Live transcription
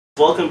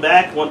welcome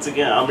back once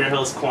again. I'm your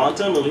host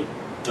Quantum, and we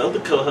know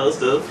the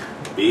co-host of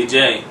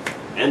BJ,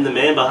 and the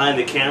man behind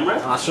the camera,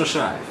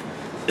 Astralshive.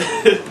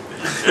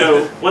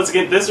 So once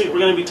again, this week we're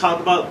going to be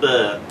talking about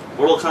the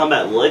Mortal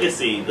Kombat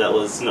Legacy that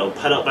was,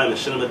 put out by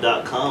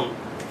Machinima.com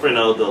for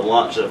the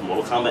launch of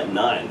Mortal Kombat 9.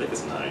 I think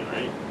it's 9,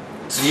 right?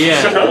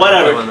 Yeah.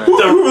 Whatever.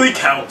 Who really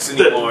counts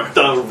anymore?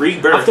 The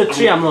rebirth. After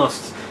 3, I'm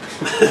lost.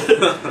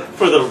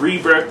 For the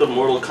rebirth of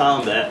Mortal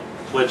Kombat,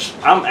 which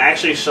I'm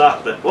actually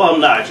shocked that. Well,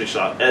 I'm not actually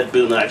shocked. Ed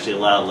Boon actually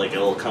allowed like a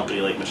little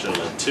company like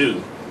Machinima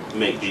to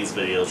make these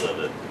videos of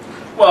it.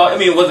 Well, I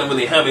mean, it wasn't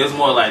really him. It was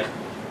more like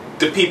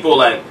the people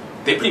they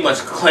pretty much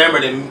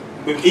clamored and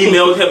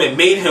emailed him and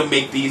made him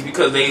make these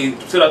because they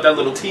put out that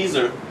little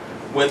teaser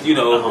with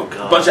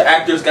a bunch of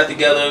actors got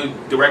together.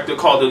 Director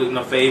called it in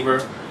a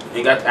favor.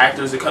 And got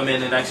actors to come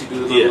in and actually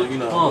do the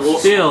little, Oh,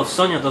 still,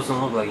 Sonya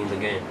doesn't look like in the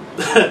game.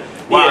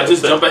 Wow,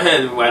 just jump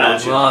ahead, why don't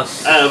you?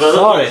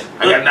 Sorry.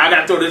 I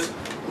gotta throw this,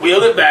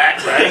 wheel it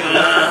back, right?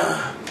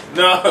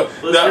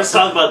 Let's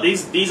talk about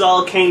these. These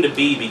all came to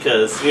be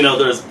because,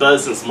 there's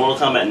buzz since Mortal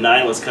Kombat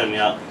 9 was coming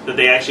out that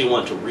they actually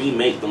want to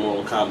remake the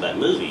Mortal Kombat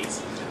movies.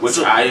 Which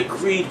I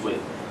agreed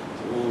with.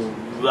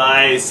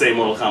 I say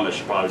Mortal Kombat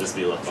should probably just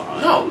be left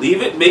behind. No,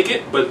 leave it, make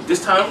it, but this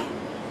time,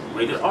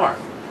 rated R.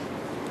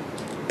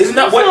 Isn't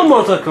that There's no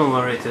Mortal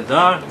Kombat rated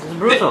R. It's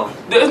brutal.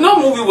 There's no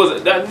movie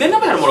they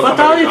never had a Mortal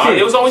Kombat rated R.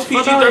 It was always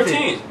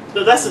PG-13.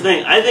 But that's the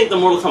thing. I think the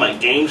Mortal Kombat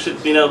game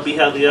should, be held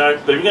the R.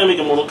 But if you're gonna make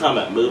a Mortal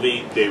Kombat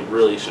movie, they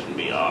really shouldn't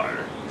be R.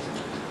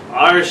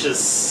 R is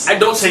just. I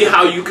don't see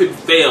how you could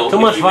fail. Too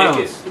much if you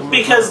violence. make it.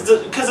 Because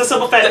the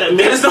simple fact that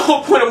that is the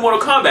whole point of Mortal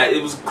Kombat.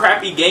 It was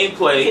crappy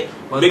gameplay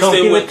mixed don't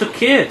in give with it to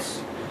kids.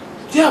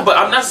 Yeah, but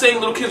I'm not saying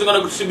little kids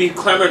should be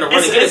clamoring and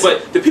running in it,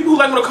 but the people who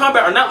like Mortal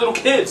Kombat are not little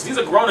kids. These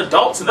are grown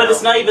adults now. But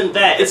it's not even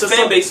that. It's a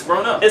fan base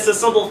grown up. It's a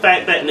simple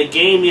fact that in the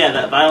game,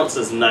 that violence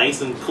is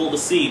nice and cool to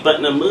see, but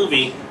in a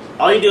movie,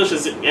 all you do is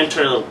just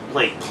enter,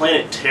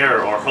 Planet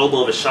Terror or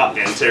Hobo of a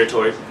Shotgun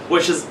territory,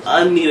 which is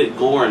unneeded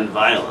gore and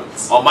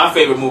violence. Oh, my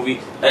favorite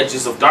movie,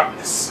 Edges of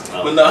Darkness.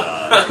 Oh,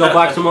 Let's go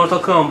back to Mortal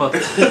Kombat.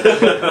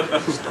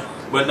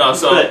 But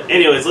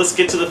anyways, let's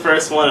get to the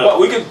first one. Well,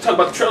 we can talk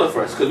about the trailer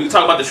first, because we can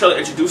talk about the trailer,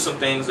 introduce some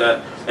things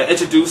that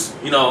introduce,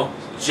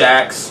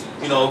 Jax.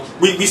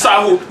 We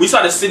saw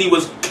the city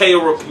was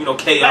chaos.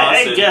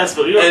 I guess,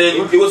 but and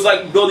it was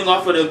like building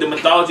off of the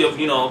mythology of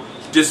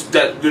just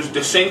that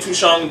the Shang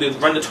Tsung that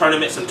run the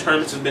tournaments, and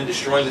tournaments have been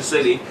destroying the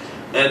city,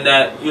 and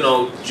that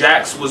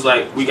Jax was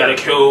like, we gotta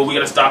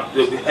stop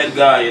the head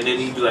guy, and then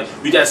he'd be like,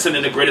 we gotta send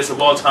in the greatest of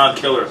all time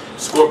killer,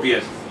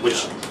 Scorpion,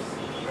 which.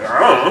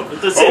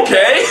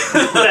 Okay.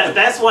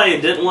 That's why I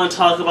didn't want to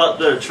talk about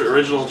the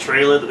original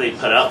trailer that they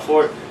put out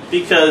for it,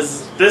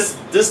 because this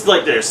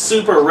they're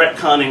super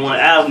retconning when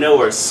out of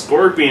nowhere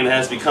Scorpion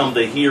has become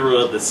the hero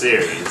of the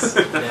series.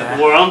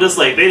 Where I'm just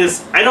like,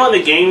 I know in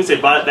the games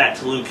they brought it back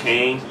to Liu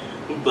Kang,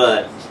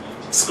 but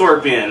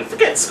Scorpion,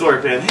 forget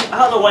Scorpion. I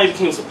don't know why he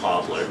became so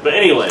popular, but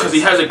anyway. Because he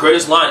has the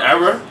greatest line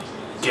ever.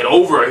 Get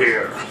over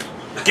here.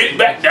 Get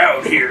back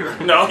down here.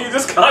 No, he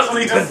just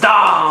constantly just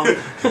down.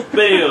 But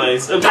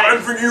anyways, time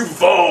for you to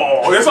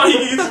fall. That's why he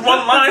uses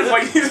one line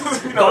like he's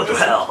just go to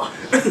hell.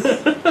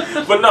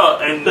 But no,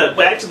 and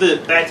back to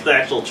the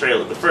actual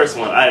trailer. The first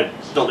one, I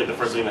don't think the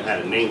first one even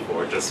had a name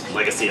for it. Just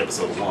Legacy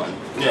Episode 1.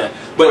 Yeah,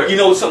 but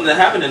something that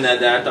happened in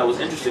that I thought was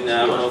interesting.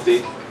 That I don't know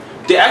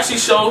if they actually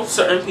show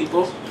certain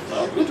people.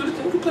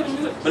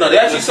 But no, they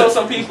actually show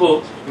some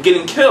people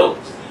getting killed.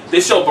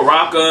 They show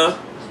Baraka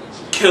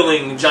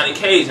killing Johnny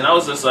Cage, and I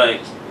was just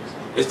like,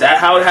 is that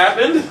how it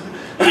happened?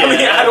 Yeah. I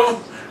mean,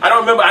 I don't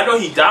remember. I know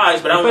he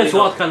dies, but I don't really know.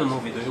 What kind of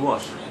movie do you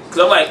watch? Because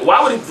I'm like,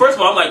 why would he? First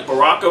of all, I'm like,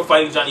 Baraka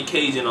fighting Johnny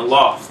Cage in a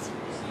loft.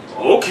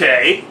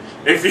 Okay,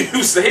 if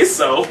you say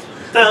so.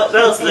 That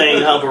was the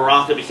thing, how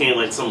Baraka became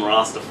like some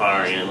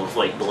Rastafarian with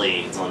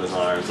blades on his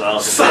arms.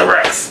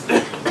 Cyrex.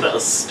 That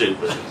was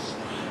stupid.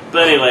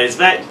 But anyways,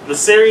 back the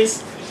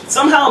series.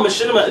 Somehow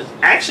Machinima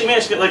actually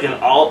managed to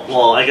get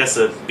I guess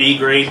a B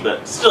grade,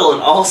 but still an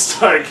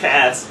all-star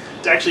cast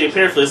to actually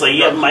appear for this.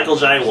 You have Michael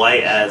Jai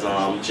White as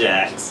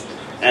Jax,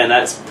 and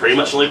that's pretty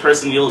much the only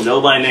person you'll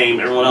know by name.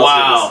 Everyone else,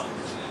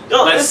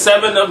 wow,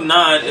 7 of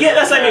 9. Yeah,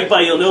 that's not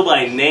anybody you'll know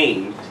by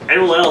name.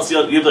 Everyone else,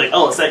 you'll be like,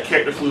 oh, it's that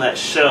character from that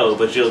show,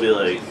 but you'll be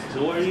like,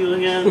 who are you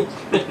again?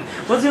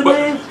 What's your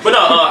name? But no,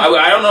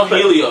 I don't know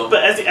Helio.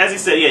 But as he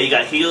said, you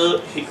got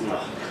Helio.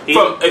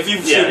 If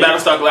you've seen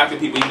Battlestar Galactica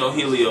people, you know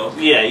Helio.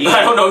 Yeah,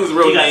 I don't know his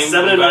real name. You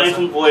got 7 of 9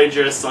 from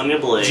Voyager, Sonya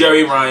Blade.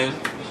 Jerry Ryan.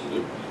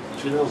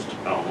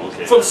 Oh,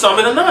 okay. From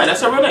 7 of 9,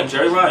 that's her real name,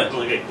 Jerry Ryan.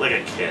 Like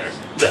I care.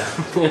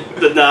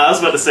 I was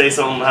about to say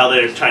something, how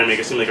they're trying to make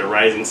her seem like a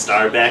rising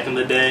star back in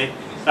the day.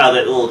 How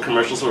that little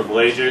commercials for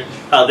Voyager,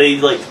 how they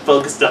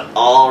focused it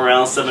all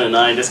around 7 and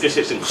 9 just because she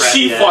had some crap.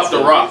 She fought The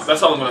Rock.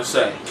 That's all I'm gonna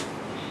say.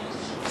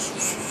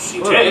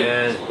 She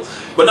did.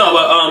 But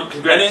no,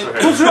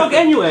 who's Rock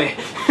anyway?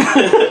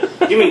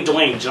 You mean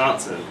Dwayne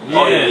Johnson?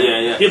 Oh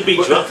yeah. He'll beat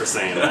you up for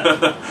saying that.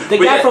 The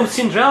But guy yeah. from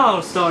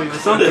Cinderella story or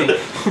something.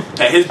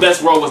 And his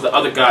best role was the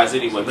other guys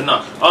anyway. But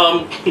no,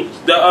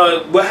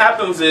 what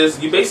happens is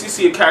you basically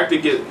see a character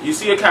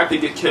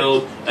get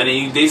killed, and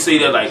then they say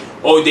that like,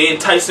 oh, they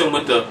entice him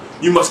with the,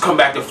 you must come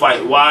back to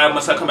fight. Why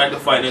must I come back to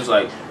fight? And it's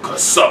like,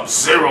 cause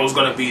Sub-Zero's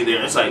gonna be there.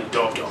 And it's like,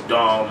 dum.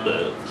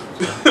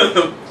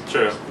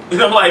 True.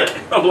 And I'm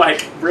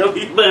like,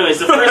 really? But anyways,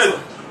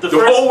 the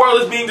whole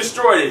world is being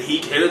destroyed, and he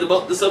cares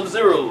about the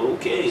Sub-Zero.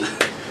 Okay.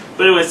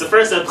 But anyways, the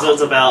first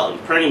episode's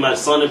about pretty much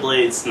Sonya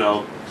Blade's,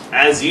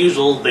 as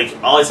usual, they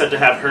always have to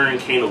have her and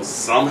Kano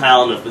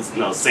somehow in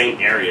the same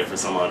area for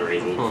some odd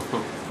reason.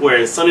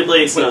 Whereas Sonya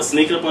Blade's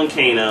sneaking up on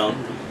Kano.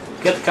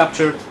 Get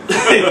captured.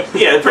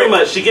 Yeah, pretty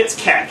much. She gets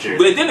captured.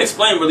 But it didn't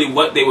explain really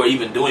what they were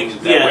even doing in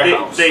that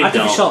warehouse. They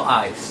Artificial don't.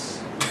 eyes.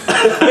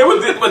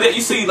 But then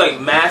you see like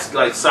mask,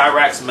 like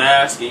Cyrax's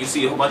mask, and you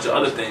see a whole bunch of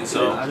other things.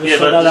 So Yeah,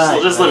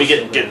 but just let me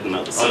get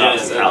the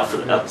synopsis out for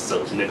the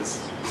episode, niggas.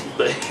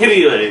 But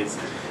anyways,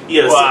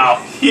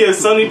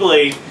 Sonya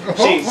Blade,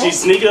 she's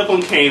sneaking up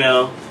on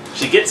Kano.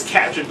 She gets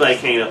captured by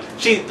Kano.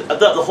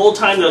 The whole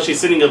time though, she's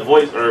sending a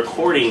voice or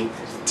recording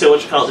to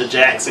the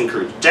Jackson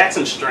crew,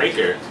 Jackson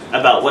Stryker,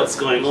 about what's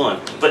going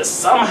on. But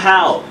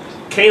somehow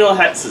Kano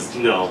has to,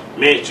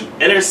 manage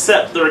to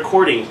intercept the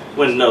recording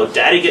when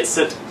Daddy gets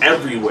sent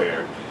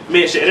everywhere.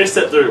 Managed to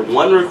intercept the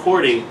one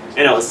recording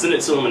and I would send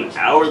it to him an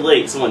hour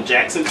late. So when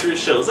Jackson crew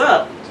shows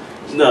up,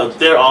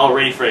 they're all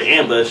ready for an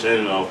ambush,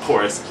 and of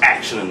course,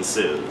 action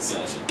ensues.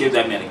 Yeah, give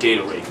that man a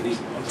Gatorade, cause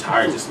I'm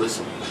tired just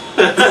listening.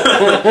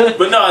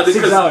 But no,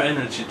 6 hour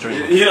energy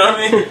drink. You know what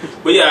I mean?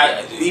 But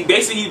yeah,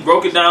 he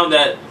broke it down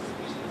that.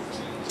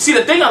 See,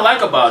 the thing I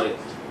like about it,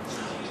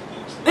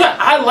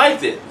 I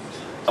liked it.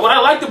 What I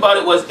liked about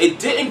it was it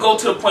didn't go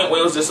to the point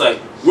where it was just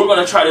like, we're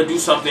gonna try to do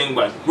something,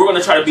 like we're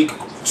gonna try to be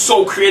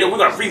so creative, we're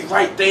gonna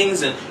rewrite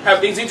things and have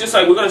things. It's just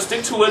like, we're gonna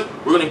stick to it.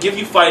 We're gonna give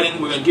you fighting.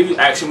 We're gonna give you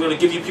action. We're gonna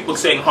give you people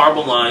saying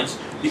horrible lines,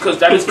 because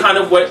that is kind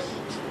of what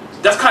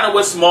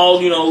small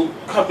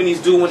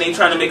companies do when they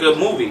try to make a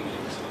movie.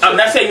 I'm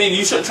not saying maybe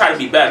you shouldn't try to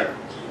be better.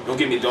 Don't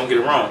get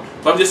it wrong.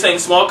 But I'm just saying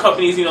small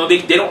companies, they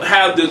don't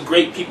have the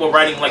great people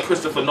writing like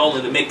Christopher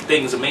Nolan to make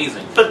things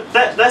amazing. But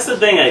that's the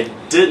thing I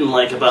didn't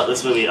like about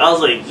this movie. I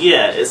was like,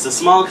 yeah, it's a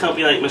small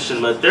company like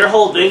Machinima. Their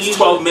whole thing usually,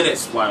 12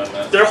 minutes. Why on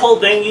that? Their whole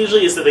thing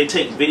usually is that they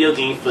take video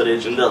game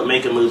footage and they'll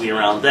make a movie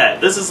around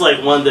that. This is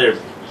like one of their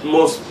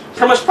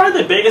probably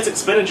their biggest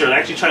expenditure and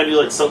actually trying to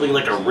do like something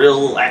like a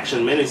real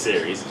action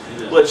miniseries.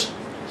 Yeah. Which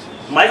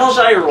Michael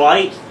Jai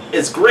White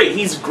is great.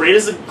 He's great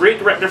as a great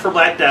director for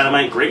Black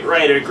Dynamite, great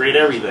writer, great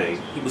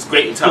everything. He was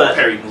great in Tyler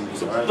Perry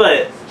movies, alright?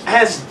 But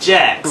as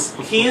Jax,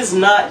 he is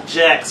not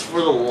Jax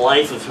for the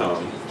life of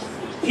him.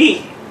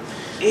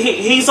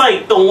 He's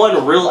like the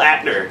one real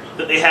actor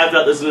that they have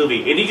about this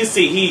movie, and you can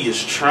see he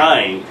is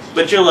trying,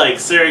 but you're like,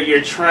 sir,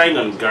 you're trying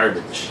on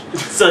garbage.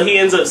 So he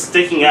ends up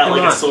sticking out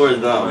like a sore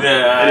thumb.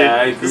 Yeah,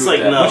 I agree it's with like,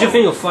 that. no. What do you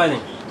think of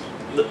fighting?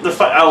 The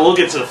fight. We'll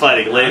get to the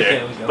fighting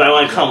later, Okay, but I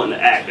want to comment on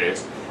the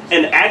actors.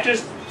 And the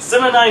actors,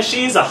 7-9,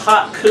 she's a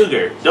hot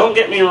cougar. Don't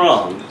get me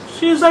wrong.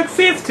 She's like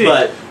 50.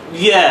 But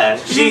yeah,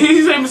 He's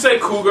even say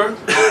cougar.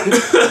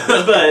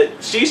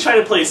 but she's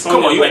trying to play Sonya.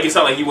 Come on, you make it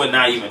sound like you would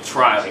not even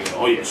try. Like,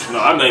 oh yeah, no,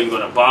 I'm not even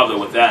gonna bother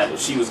with that. If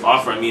she was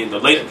offering me in the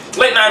late night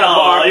at the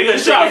bar, you're gonna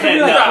shake your head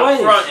no.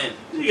 fronting.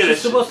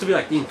 She's supposed to be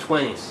like in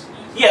 20s.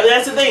 Yeah,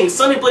 that's the thing.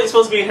 Sonya Blade's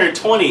supposed to be in her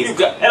 20s,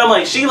 and I'm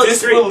like, she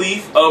looks great.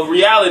 Disbelief of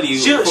reality.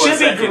 She'd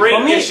be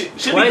great.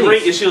 She'd be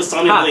great if she was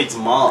Sonya Blade's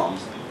mom.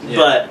 Yeah.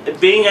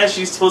 But being as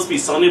she's supposed to be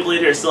Sonya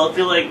Blade herself,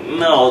 you're like,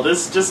 no,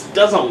 this just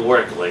doesn't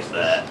work like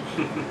that.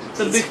 It's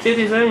a big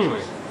titties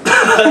anyway.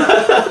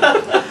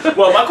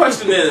 Well, my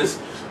question is,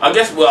 I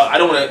guess, I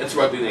don't want to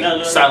interrupt you.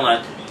 No.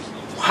 Sideline.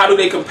 How do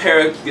they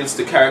compare against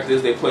the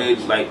characters they played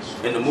like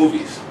in the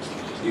movies?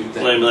 You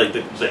think? Like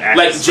the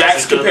actors like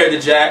Jax compared to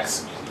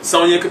Jax,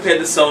 Sonya compared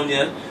to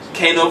Sonya,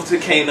 Kano to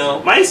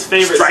Kano. My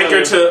favorite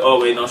Striker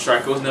Sonya, to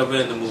Striker was never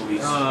in the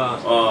movies.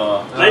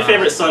 my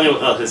favorite Sonya.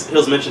 He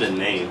was mentioned in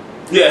name.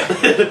 Yeah,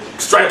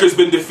 Striker's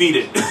been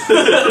defeated. That's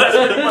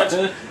pretty much.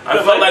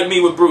 I felt like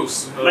me with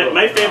Bruce.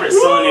 My favorite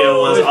Sonya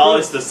was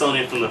always the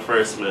Sonya from the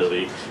first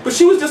movie. But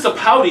she was just a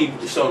pouty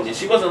Sonya.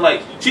 She wasn't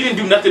like, she didn't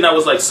do nothing that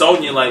was like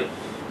Sonya, like,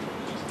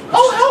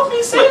 oh help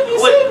me, save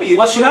me.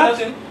 What she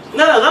had?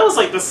 No, that was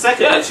like the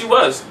second. Yeah, she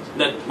was.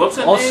 What's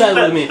her All name? set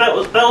with me. That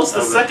was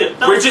the second.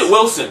 Bridget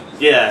Wilson.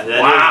 Yeah.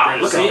 Wow,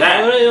 Look at See,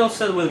 that. already all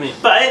set with me.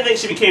 But I didn't think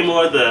she became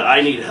more of the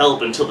I need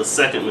help until the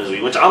second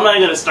movie, which I'm not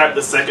going to start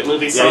the second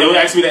movie. Yeah, you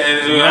asked me that,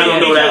 and I don't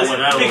know that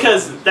one.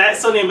 Because that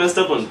Sonya messed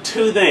up on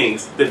two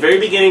things. The very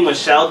beginning when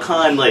Shao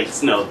Kahn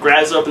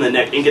grabs her up in the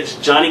neck and gets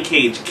Johnny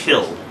Cage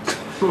killed.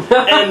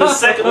 And the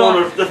second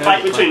one, the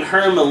fight between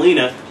her and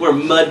Melina, where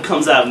mud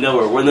comes out of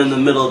nowhere. We're in the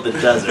middle of the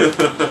desert.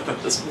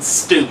 It's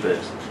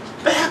stupid.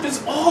 That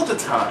happens all the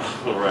time.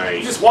 Right.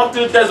 You just walk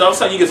through the desert, all of a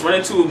sudden you just run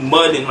into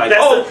mud and like,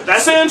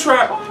 that's sand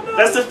trap. Oh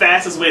That's the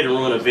fastest way to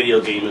ruin a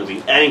video game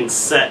movie. Adding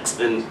sex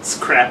and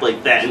crap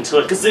like that into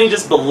it, because then you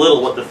just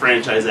belittle what the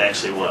franchise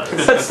actually was.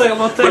 That's like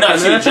about But no,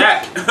 see,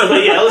 Jack.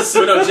 But yeah, let's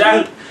But no,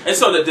 Jack. And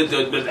so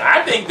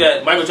I think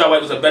that Michael Jai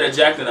White was a better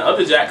Jack than the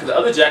other Jack, because the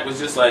other Jack was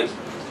just like,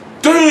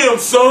 damn,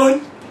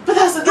 son. But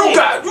that's the thing.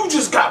 You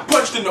just got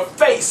punched in the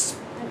face.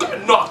 You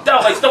got knocked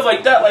out, like stuff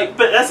like that. Like,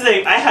 but that's the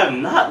thing. I have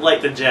not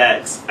liked the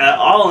Jacks at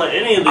all in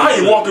any of these. I ain't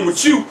movies. walking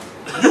with you.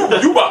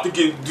 You about to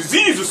get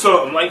disease or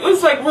something. Like, it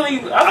was like really.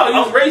 I thought he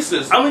was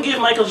racist. I'm gonna give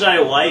Michael Jai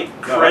White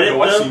credit.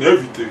 I've seen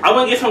everything. I'm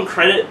gonna give him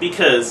credit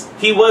because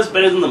he was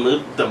better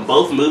than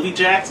both movie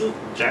Jackses,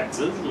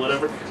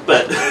 whatever.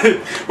 But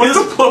What's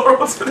the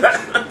plural to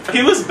that?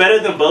 he was better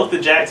than both the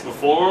Jacks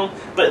before him.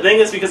 But the thing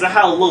is, because of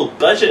how low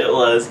budget it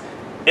was,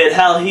 and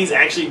how he's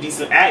actually a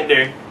decent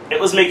actor,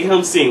 it was making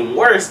him seem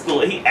worse than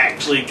what he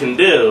actually can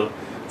do.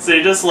 So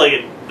just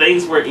like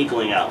things were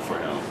equaling out for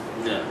him.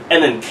 Yeah.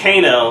 And then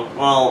Kano,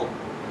 well,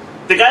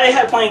 the guy they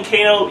had playing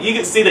Kano, you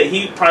could see that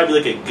he'd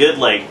probably be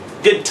like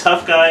a good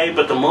tough guy,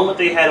 but the moment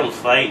they had him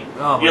fight,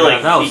 Oh you're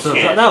like, that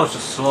was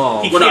just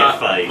slow. He can't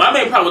fight. My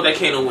main problem with that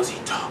Kano was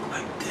he talked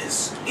like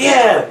this.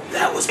 Yeah,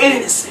 That was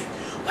innocent.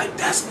 Like,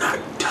 that's not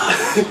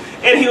tough.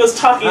 and he was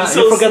talking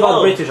so you forget slow.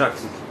 about British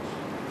accent.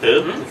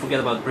 Who? You forget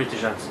about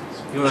British accent.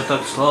 You want to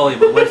talk slowly,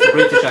 but where's the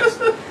British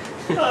accent?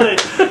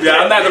 Yeah,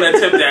 I'm not gonna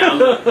attempt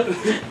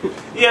that.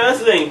 Yeah, that's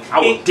the thing. I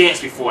will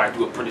dance before I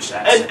do a British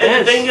accent.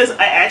 And the thing is,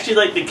 I actually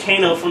like the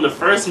Kano from the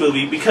first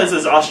movie because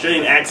his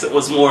Australian accent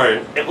was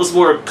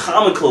more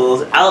comical, it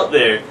was out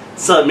there.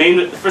 So it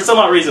made, for some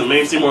odd reason, it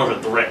made him seem more of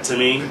a threat to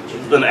me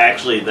than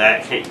actually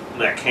that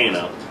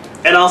Kano.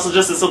 And also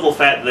just the simple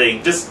fact that they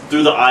just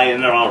threw the eye in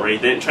there already.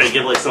 They didn't try to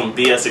give like some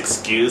BS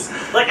excuse.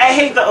 Like, I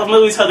hate the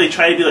movies how they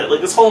try to do that.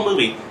 Like this whole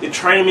movie, they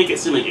try to make it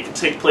seem like it could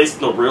take place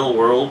in the real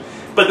world.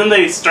 But then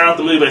they start out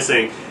the movie by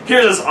saying,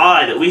 here's this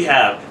eye that we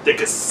have that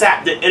could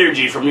sap the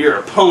energy from your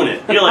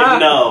opponent. You're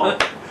like, no.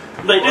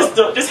 Like,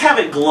 just have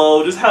it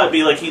glow. Just have it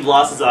be like he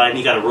lost his eye and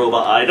he got a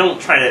robot eye. Don't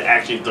try to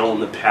actually throw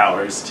in the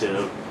powers,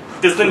 too.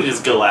 Because then you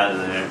just go out of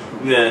there.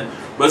 Yeah.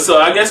 But so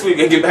I guess we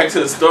can get back to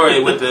the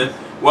story with the...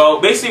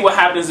 Well, basically what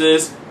happens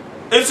is,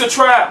 it's a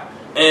trap.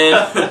 And,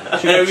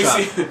 and we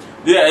see...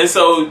 Yeah, and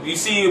so you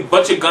see a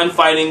bunch of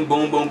gunfighting,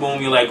 boom, boom,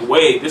 boom. You're like,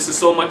 wait, this is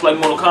so much like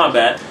Mortal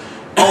Kombat.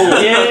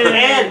 Oh,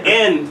 yeah,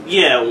 and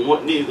yeah,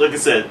 like I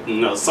said,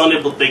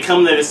 Sonya, they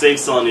come there to save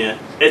Sonya.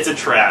 It's a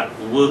trap.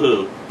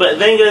 Woohoo. But the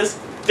thing is,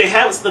 they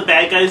have the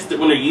bad guys that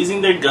when they're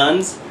using their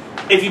guns,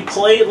 if you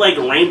play like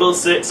Rainbow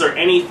Six or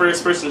any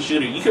first-person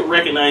shooter, you can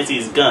recognize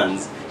these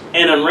guns.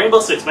 And on Rainbow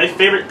Six, my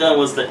favorite gun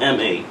was the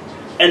M8.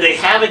 And they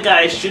have a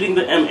guy shooting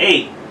the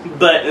M8,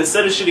 but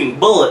instead of shooting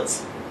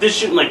bullets, they're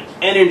shooting like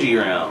energy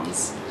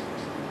rounds.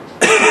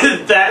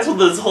 That's what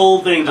this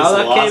whole thing just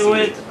lost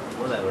me.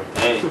 Whatever.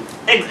 Hey.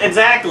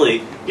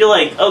 Exactly. You're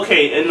like,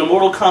 okay, in the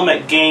Mortal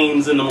Kombat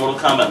games and the Mortal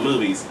Kombat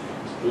movies,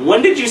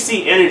 when did you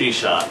see energy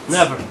shots?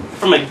 Never.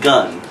 From a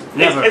gun.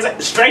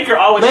 Never. Striker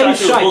always Maybe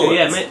shot you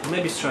with Striker, bullets. yeah,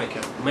 maybe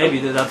Striker. Maybe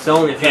that's the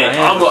only thing Hey, I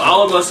have.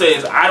 all I'm going to say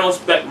is I don't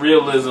expect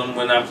realism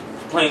when I'm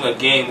playing a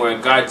game where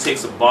a guy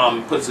takes a bomb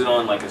and puts it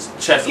on like his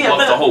chest and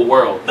blows the whole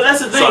world. But that's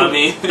the thing. So, I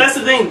mean... That's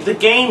the thing. The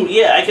game,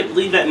 yeah, I could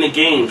believe that in the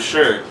game,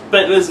 sure.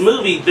 But in this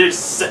movie, they're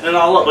setting it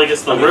all up like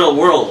it's the real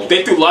world.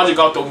 They threw logic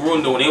out the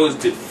window when they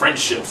did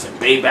friendships and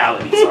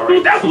babalities,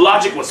 alright? That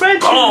logic was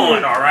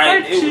gone,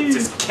 alright? It was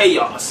just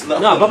chaos. No,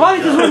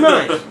 babalities were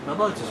nice.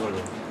 Babalities were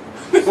nice.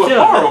 They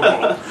were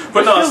horrible.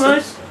 But no, still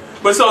nice.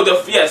 But so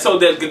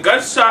the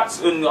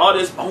gunshots and all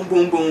this boom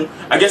boom boom.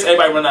 I guess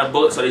everybody ran out of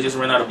bullets, so they just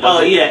ran out of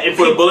bullets. Oh yeah,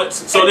 for the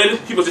bullets. So then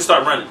people just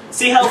start running.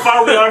 See how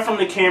far we are from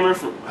the camera.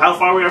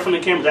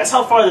 That's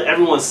how far that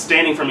everyone's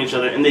standing from each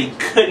other, and they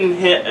couldn't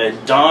hit a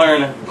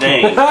darn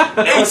thing.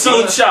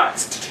 18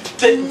 shots.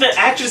 The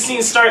action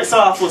scene starts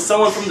off with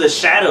someone from the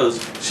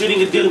shadows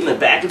shooting a dude in the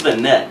back of the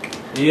neck.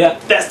 Yeah.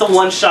 That's the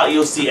one shot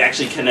you'll see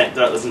actually connect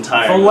throughout this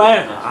entire From movie.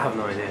 where? I have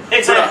no idea.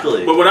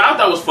 Exactly. But what I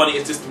thought was funny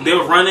is just they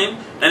were running,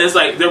 and it's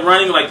like they're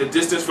running like the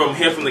distance from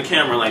here from the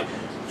camera, like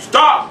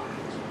stop,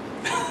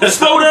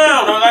 slow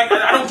down. I'm like,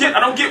 I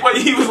don't get what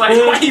he was like.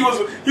 Why he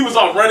was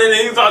all running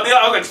and he was all there.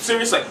 I was like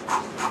serious, like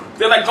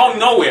they're like going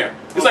nowhere.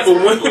 It's like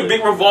a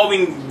big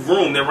revolving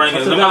room they're running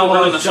in. They're not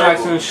running in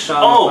a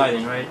circle.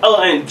 Fighting, right?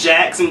 Oh, and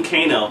Jax and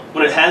Kano,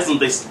 when it has them,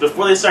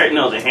 before they start,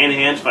 the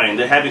hand-to-hand fighting,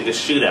 they're having a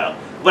shootout.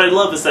 What I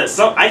love is that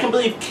I can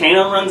believe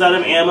Kano runs out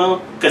of ammo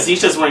because he's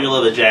just wearing a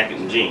leather jacket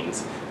and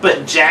jeans.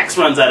 But Jax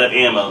runs out of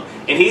ammo,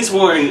 and he's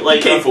wearing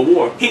like he came for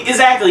war.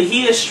 Exactly,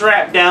 he is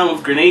strapped down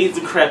with grenades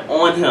and crap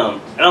on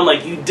him, and I'm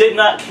like, you did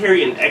not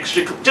carry an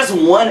extra, just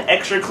one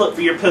extra clip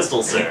for your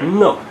pistol, sir.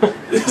 No.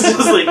 It's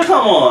just like,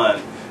 come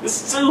on, it's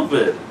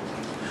stupid.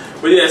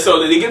 But yeah,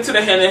 so they get to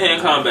the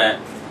hand-to-hand combat.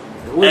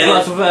 Which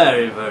was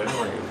very, very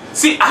lame.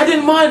 See, I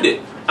didn't mind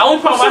it. The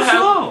only problem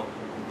I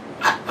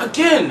have,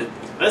 again,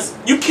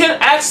 you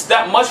can't ask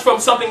that much from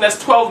something that's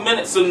 12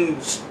 minutes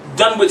and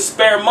done with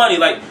spare money.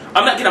 Like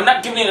I'm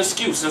not giving an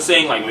excuse and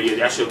saying like, well, yeah,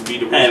 that should be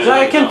the reason. So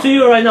I came to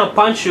you right now,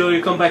 punch you,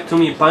 you come back to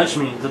me, punch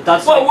me.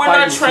 That's well, like we're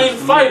not fighting trained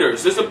for me.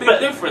 fighters. There's a big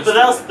difference. But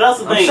that's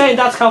the thing. I'm saying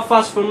that's how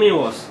fast for me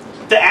was.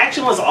 The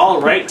action was all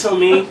right to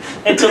me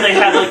until they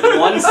had like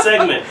one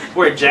segment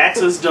where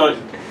Jax was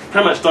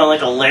pretty much throwing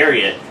like a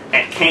lariat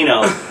at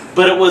Kano.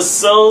 But it was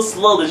so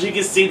slow that you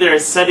could see they're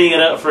setting it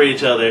up for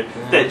each other.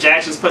 That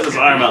Jax just puts his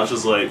arm out,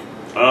 just like,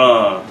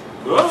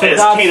 as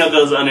Kano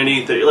goes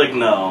underneath it. You're like,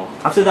 no.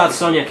 After that,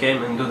 Sonya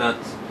came and do that.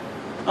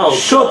 Oh,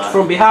 shoot God.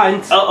 from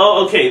behind.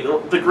 Oh, okay.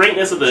 The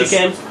greatness of this. She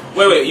came.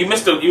 Wait, you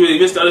missed the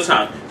other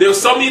time. There were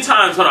so many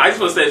times. Hold on, I just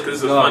want to say this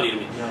because this was funny to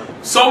me.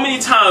 Yeah. So many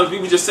times we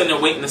were just sitting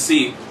there waiting to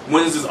see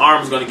when is his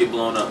arms going to get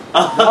blown up. We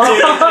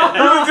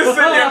were just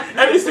sitting there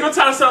every single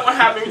time something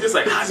happened. We were just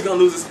like, how's he going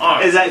to lose his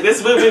arm? Exactly.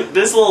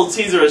 This little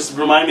teaser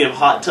reminded me of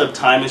Hot Tub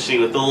Time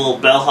Machine with the little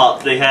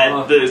bellhop they had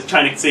that was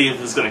trying to see if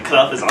it was going to cut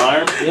off his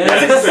arm. Yeah.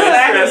 That's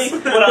exactly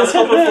what I was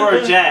hoping for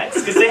with Jax,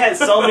 because they had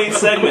so many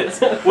segments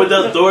where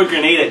they'll throw a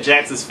grenade at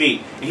Jax's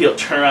feet and he'll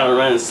turn around and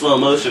run in slow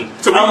motion.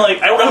 So I'm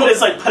like, I want to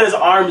just like put his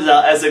arms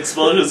out as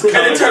explosions come.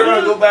 And then turn around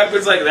and go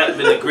backwards like that'd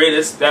been the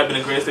greatest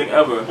thing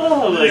ever.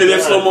 Oh my and then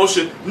God. slow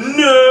motion,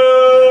 no.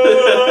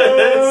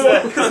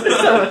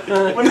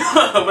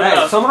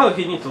 Hey, somehow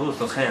he need to lose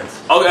those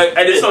hands. Okay,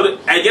 and then, so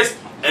I guess,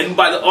 and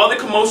by all the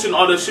commotion,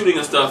 all the shooting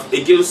and stuff,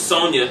 it gives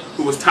Sonya,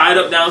 who was tied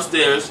up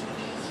downstairs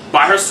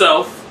by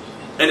herself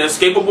in an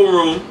escapable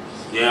room.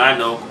 Yeah, I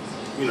know,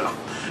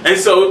 And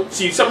so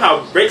she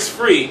somehow breaks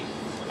free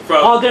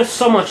from. Oh, there's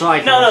so much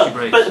light. No, she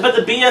breaks. but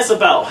the BS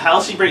about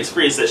how she breaks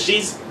free is that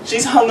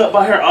she's hung up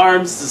by her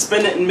arms,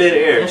 suspended in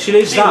midair. And she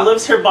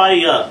lifts her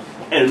body up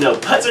and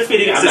puts her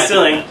feet against the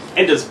ceiling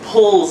and just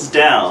pulls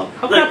down.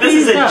 How Like can this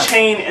is a that?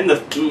 chain in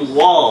the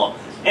wall,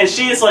 and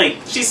she's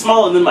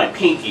smaller than my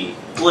pinky.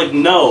 Like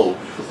no.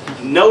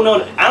 I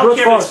don't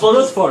care if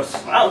explosions. Force.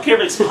 I don't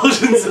care if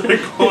explosions are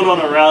going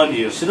on around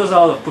you. She does a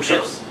lot of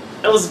push-ups.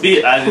 It was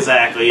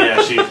exactly,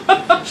 yeah. She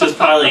was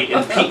probably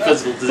in peak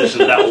physical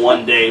position that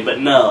one day, but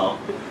no.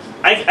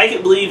 I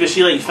could believe if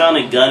she found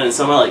a gun and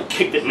somehow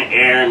kicked it in the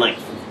air and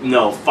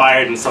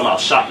fired and somehow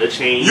shot the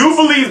chain. You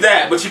believe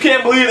that, but you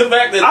can't believe the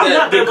fact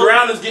that the gonna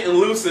ground is getting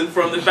loosened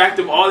from the fact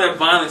of all that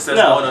violence that's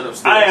going on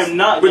upstairs. I am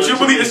not. But you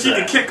believe that she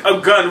can kick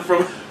a gun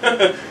from?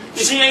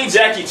 She ain't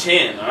Jackie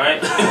Chan, all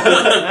right?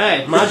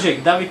 Hey,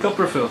 magic, David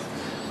Copperfield.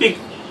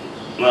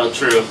 Well,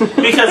 true.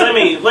 Because,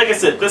 like I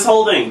said, this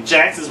whole thing,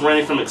 Jax is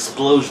running from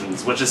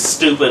explosions, which is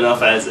stupid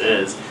enough as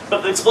is.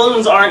 But the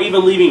explosions aren't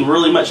even leaving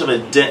really much of a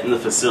dent in the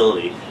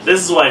facility.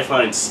 This is what I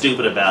find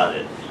stupid about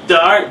it.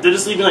 They're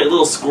just leaving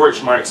little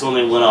scorch marks when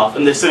they went off,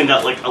 and they're sending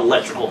out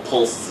electrical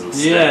pulses and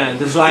stuff. Yeah, and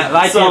there's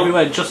light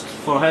everywhere just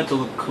for her to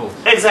look cool.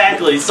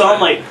 Exactly. So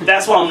I'm like,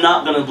 that's why I'm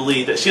not gonna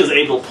believe that she was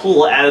able to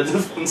pull out of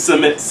the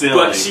cement ceiling.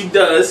 But she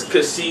does,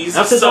 because she's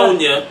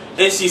Sonya,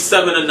 and she's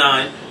 7 or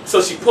 9,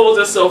 so she pulls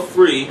herself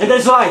free. And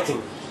there's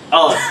lighting.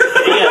 Oh,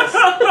 yes.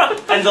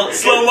 And the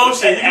Slow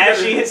motion. And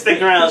as she hits the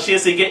ground, she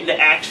has to get into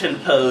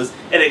action pose,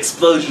 and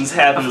explosions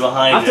happen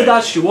behind her. After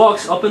that, she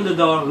walks, opens the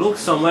door,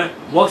 looks somewhere,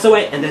 walks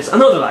away, and there's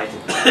another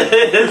lighting.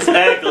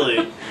 Exactly.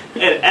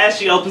 And as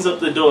she opens up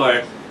the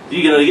door,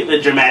 you're gonna get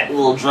the dramatic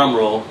little drum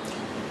roll.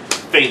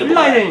 Fade to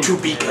black. Lighting. To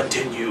be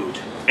continued.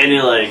 And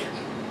you're like,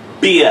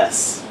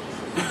 BS.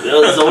 It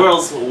was the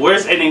world's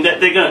worst ending. That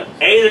they're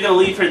gonna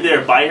leave her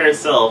there by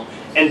herself,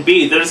 and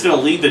B, they're just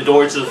gonna leave the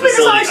door to the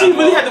facility. I actually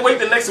really had to wait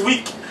the next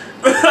week to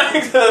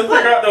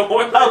figure out the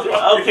one.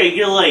 Okay,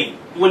 you're like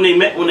when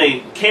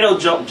Kano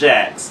jumped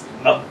Jax.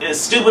 It's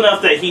stupid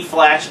enough that he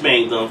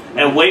flashbanged them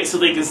and waits so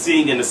they can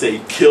see again to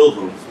say kill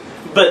them.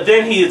 But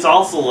then he is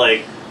also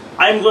like,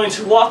 I'm going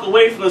to walk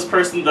away from this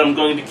person that I'm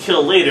going to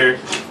kill later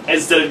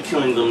instead of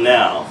killing them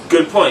now.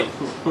 Good point.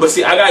 But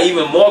see, I got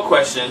even more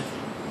question.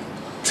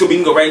 So we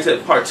can go right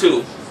into part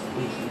 2.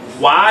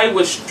 Why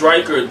was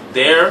Stryker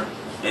there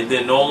and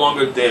then no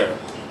longer there?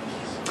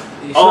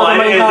 I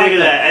didn't think of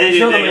that. I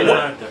didn't think of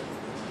that.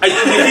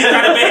 He's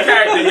not a main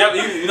character.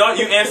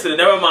 You answered it.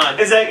 Never mind.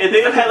 Exactly.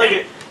 They have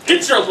had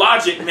Get your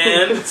logic,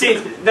 man. See,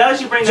 now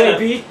that you bring that up,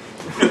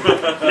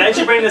 now that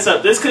you bring this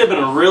up, this could have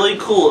been really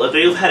cool if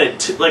they had a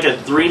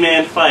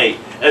 3-man fight.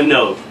 And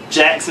no,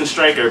 Jax and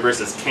Stryker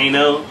versus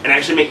Kano, and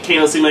actually make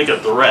Kano seem like a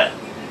threat.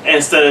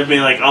 Instead of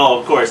being like, oh,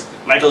 of course,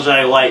 Michael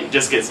Jai White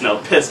just gets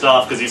pissed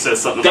off because he says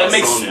something that about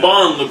makes Sonya.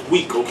 Spawn look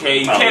weak, okay?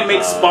 You can't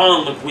make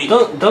Spawn look weak.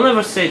 Don't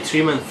ever say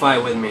 3-man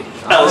fight with me.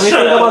 Oh, I'm only shut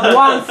thinking up. about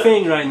one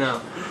thing right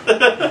now.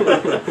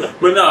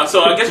 But no,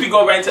 so I guess we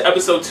go right into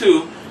episode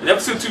 2. And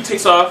episode 2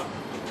 takes off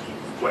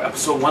where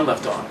episode 1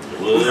 left off.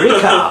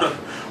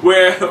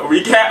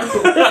 Recap.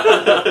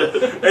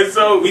 And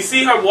so we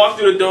see her walk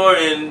through the door,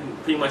 and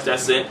pretty much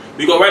that's it.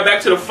 We go right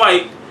back to the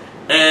fight,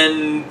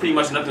 and pretty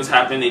much nothing's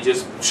happened. They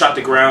just shot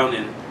the ground,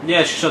 and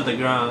Yeah, she shot the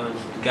ground.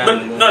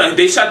 but no,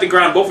 they shot the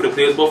ground. Both of the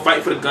players both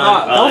fight for the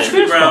gun. that was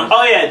the ground.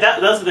 Oh yeah,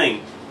 that's the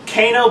thing.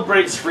 Kano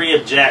breaks free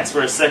of Jax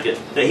for a second.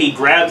 That he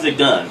grabs a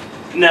gun.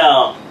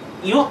 Now,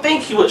 you would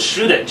think he would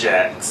shoot at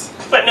Jax,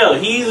 but no,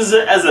 he uses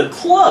it as a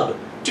club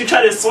to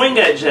try to swing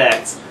at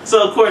Jax.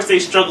 So of course they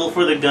struggle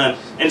for the gun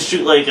and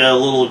shoot like a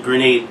little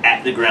grenade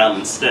at the ground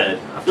instead.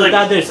 After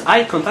that, there's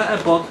eye contact.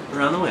 I both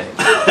run away.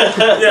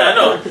 Yeah, I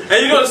know.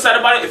 And you know what's sad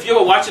about it? If you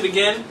ever watch it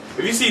again,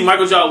 if you see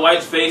Michael Jai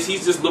White's face,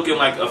 he's just looking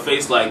like a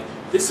face like,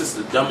 this is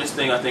the dumbest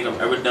thing I think I've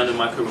ever done in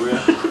my career.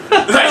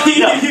 Like,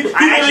 he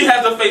really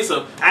has a face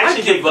of, I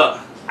give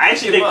up. I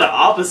actually think the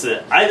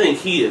opposite. I think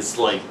he is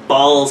like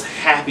balls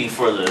happy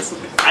for this.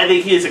 I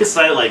think he is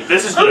excited. Like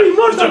this is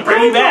gonna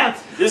bring me back.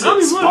 This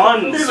is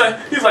Spawn. He's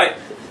like,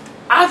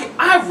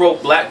 I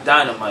wrote Black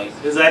Dynamite.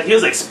 He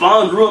was like,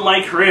 Spawn ruined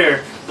my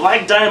career.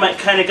 Black Dynamite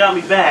kind of got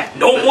me back.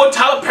 No more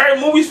Tyler Perry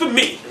movies for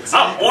me.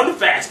 I'm on the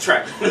fast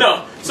track.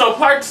 No. So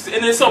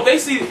so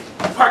basically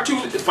part 2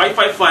 is fight,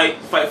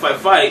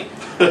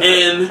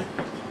 and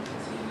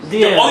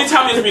the only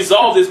time it's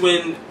resolved is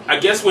when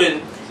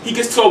he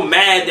gets so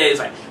mad that he's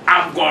like,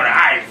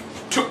 I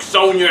took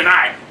Sonya and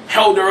I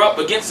held her up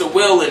against her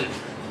will and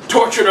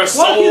tortured her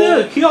soul.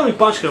 Well, he only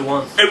punched her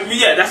once. And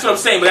yeah, that's what I'm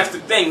saying, but that's the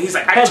thing. He's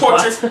like, I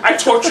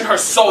tortured her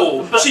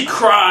soul. She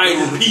cried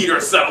and peed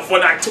herself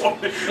when I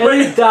tortured her.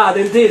 And he died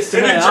in this.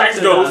 And then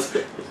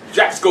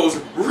Jax goes,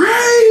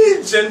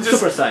 rage! And just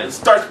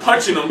starts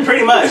punching him.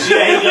 Pretty much,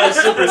 yeah, he goes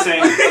Super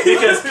Saiyan.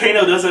 Because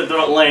Kano doesn't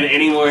land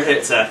any more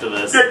hits after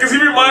this. Yeah, because he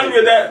reminds me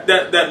of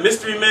that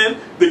mystery man,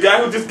 the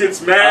guy who just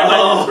gets mad,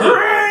 like,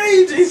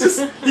 rage! He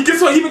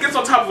even gets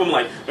on top of him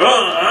like, and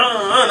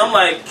I'm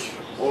like,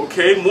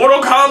 okay,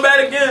 Mortal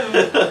Kombat again.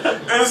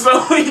 And so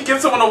he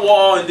gets him on the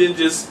wall and then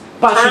just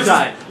turns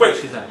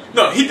his,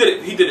 no, he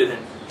did it.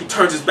 And he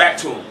turns his back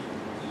to him,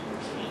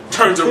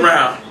 turns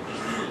around,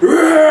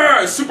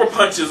 super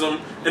punches him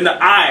in the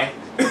eye.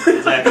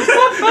 Exactly. He's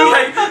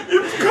like,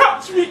 you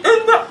punched me in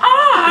the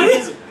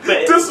eye.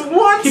 Just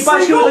one He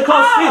punched you with a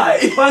closed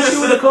fist. He punched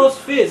you with a closed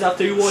fist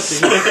after you watched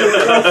it.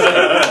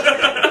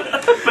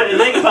 But the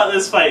thing about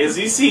this fight is,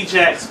 you see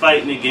Jax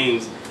fight in the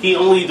games, he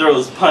only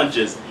throws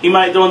punches. He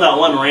might throw that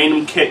one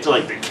random kick to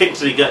like the kick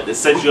to the gut that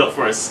sets you up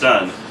for a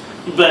stun.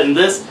 But in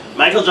this,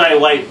 Michael Jai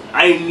White,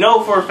 I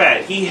know for a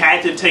fact he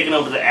had to have taken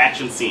over the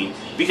action scene.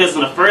 Because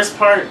in the first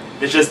part,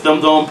 it's just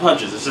them throwing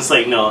punches. It's just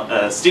like,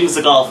 Steven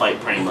Seagal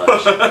fight, pretty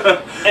much.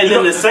 And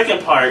then the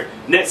second part,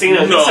 next thing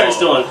you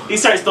know, he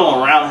starts throwing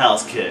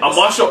roundhouse kicks. A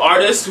martial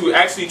artist who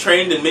actually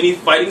trained in many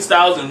fighting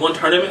styles and won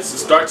tournaments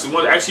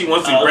actually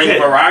wants to bring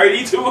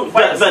variety to a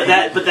fight.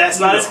 But that's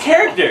not his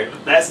character.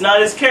 That's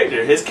not his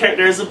character. His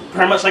character is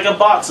pretty much like a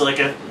boxer, like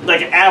an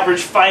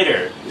average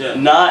fighter. Yeah.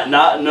 Not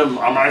a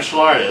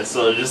martial artist.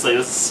 So just like,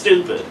 that's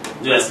stupid.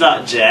 Yeah. That's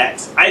not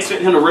Jax. I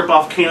expect him to rip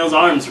off Kano's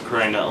arms for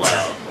crying out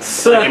loud.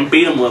 So, I can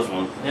beat him with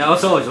one. Yeah, I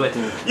was always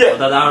waiting for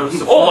that arm to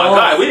fall. Oh my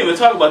god, we didn't even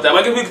talk about that.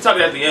 I guess we can talk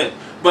at the end.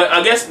 But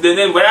I guess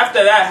then right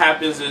after that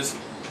happens is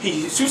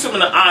he shoots him in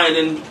the eye, and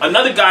then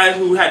another guy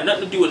who had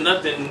nothing to do with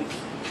nothing,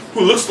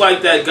 who looks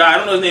like that guy, I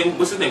don't know his name,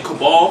 what's his name,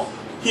 Cabal?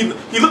 He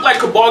looked like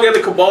Cabal, he had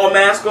the Cabal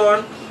mask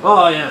on.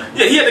 Oh, yeah.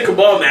 Yeah, he had the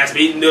Cabal mask,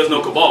 but there was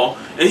no Cabal.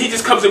 And he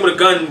just comes in with a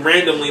gun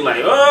randomly, like,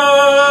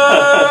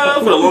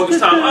 for the longest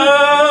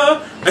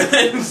time, and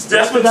then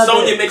that's when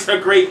Sonya makes her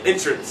great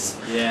entrance.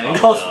 Yeah, in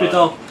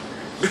hospital.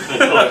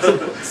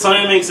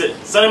 Sonya makes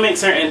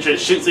her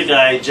entrance, shoots a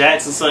guy,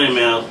 Jax and Sonya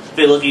Male.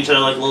 They look at each other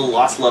like little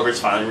lost lovers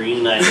finally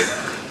reunited.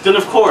 Then,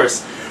 of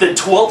course, the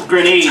 12th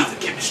grenade. That's how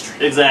the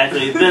chemistry.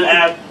 Exactly. Then,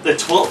 the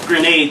 12th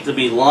grenade to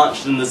be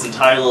launched in this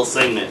entire little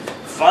segment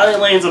finally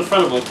lands in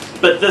front of them.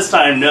 But this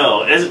time,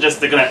 no. It isn't just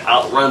they're going to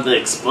outrun the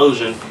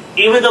explosion.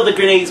 Even though the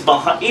grenade's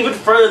behind, even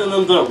further than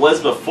them than it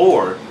was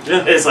before.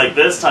 Yeah. It's like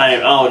this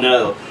time, oh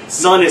no.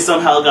 Sonya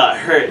somehow got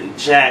hurt, and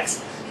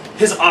Jax,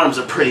 his arms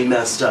are pretty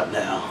messed up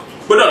now.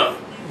 But no,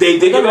 they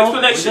did give an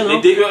explanation. They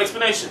did give an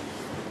explanation.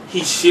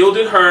 He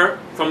shielded her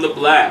from the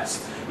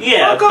blast.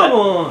 Yeah, come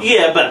on.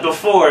 Yeah, but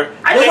before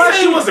I didn't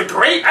say it was a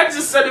great. I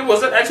just said it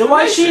was an explanation. So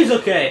why she's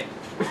okay?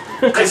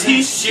 Because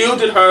he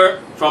shielded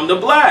her from the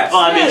blast. Oh,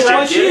 I mean,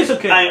 why she is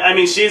okay? I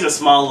mean, she's a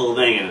small little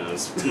thing, and it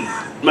was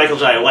Michael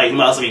Jai White. He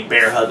might also be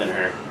bear hugging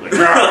her. Like,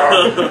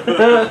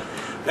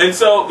 and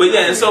so we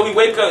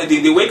wake up.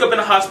 They wake up in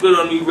the hospital,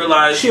 and we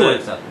realize she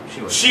wakes up.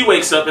 She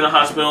wakes up in the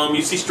hospital, and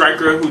we see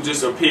Stryker, who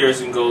just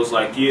appears and goes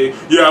like, "Yeah,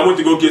 I went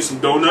to go get some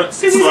donuts.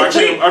 So I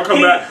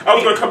come back. I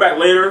was gonna come back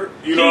later,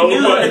 but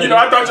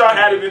I thought y'all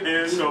had it in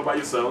there, by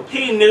yourself."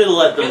 He knew to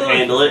let them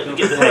handle it and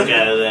get the heck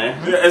out of there.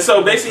 Yeah, and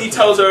so basically, he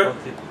tells her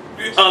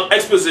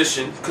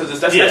exposition, because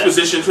that's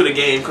exposition for the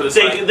game. Because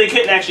they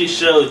couldn't actually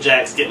show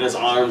Jax getting his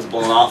arms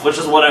blown off, which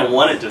is what I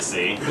wanted to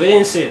see. We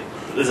didn't see it.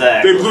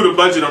 Exactly. They blew the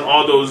budget on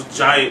all those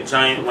giant,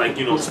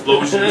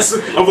 explosions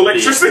of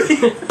electricity.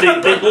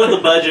 They blew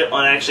the budget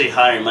on actually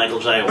hiring Michael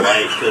Jai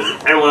White,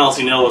 because everyone else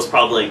was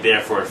probably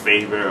there for a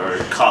favor or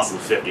it cost them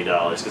 $50,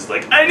 because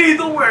I need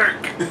the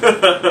work.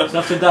 So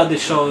after that they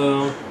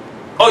show...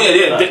 Oh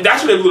yeah,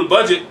 that's where they blew the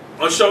budget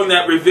on showing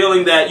that,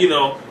 revealing that,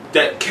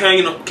 that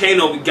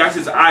Kano got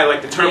his eye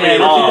like the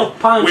Terminator.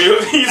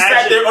 Where he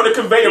sat there on the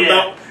conveyor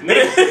belt, and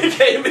then he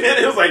came in and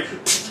it was like...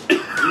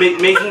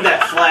 Making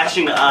that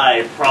flashing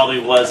eye probably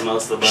was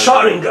most of the budget.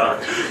 Shotgun gun.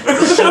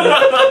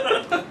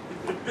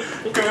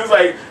 Because too. It's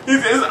like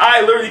his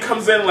eye literally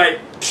comes in like,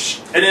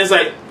 and then it's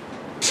like,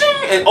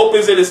 and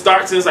opens it and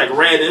starts and it's like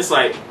red and it's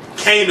like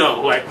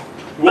Kano. Like,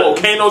 whoa,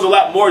 Kano's a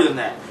lot more than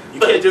that. You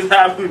can't just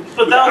have.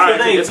 But that was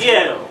the thing.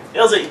 Yeah. It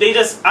was like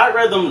I'd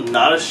rather them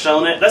not have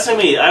shown it. That's what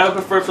I mean. I would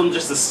prefer for them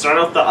just to start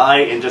off the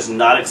eye and just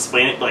not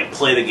explain it, like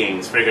play the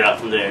games, figure it out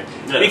from there.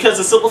 Yeah. Because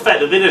the simple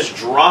fact that they just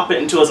drop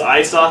it into his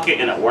eye socket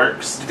and it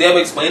works. Did they ever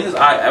explain his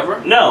eye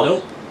ever? No.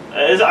 Nope.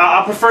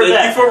 I prefer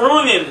that. Thank you for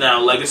ruining it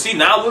now. Like, see,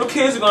 now little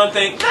kids are gonna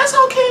think that's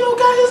how Kano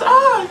got his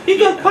eye. He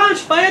got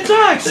punched by a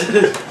dog.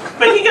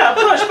 But he got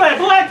punched by a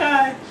black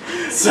eye.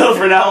 So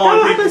for now on,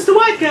 what happens to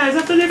white guys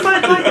after they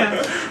fight black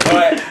guys?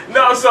 Alright.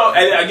 No, so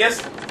I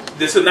guess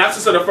the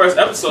synopsis of the first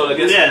episode, I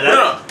guess. Yeah.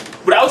 No.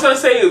 What I was trying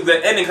to say is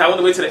the ending, cause I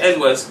wanted to wait to the end,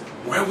 was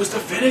where was the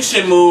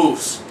finishing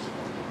moves?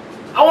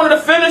 I wanted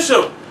to finish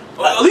them.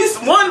 At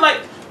least one,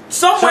 like,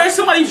 somewhere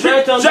somebody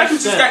Jack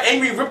just got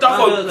angry, ripped off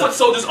a foot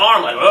soldier's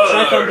arm, like,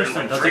 try to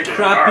understand. That's a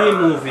crappy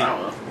movie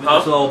with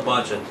a low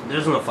budget.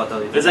 There's no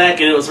fatality.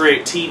 Exactly, it was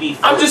rated TV.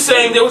 I'm just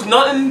saying there was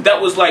nothing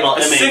that was like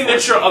a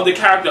signature of the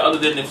character other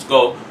than just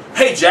go,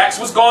 hey Jax,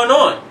 what's going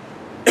on?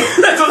 That's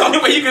the only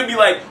way you could be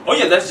like, oh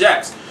yeah, that's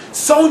Jax.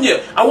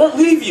 Sonya, I won't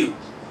leave you.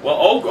 Well,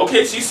 oh,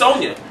 okay, she's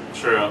Sonya.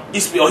 True.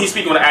 He's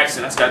speaking with an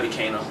accent. That's gotta be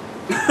Kano.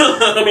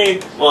 I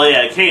mean, well,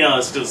 yeah, Kano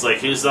is just like,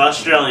 he was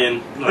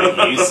Australian.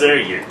 Like, you, sir,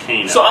 you're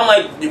Kano. So I'm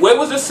like, where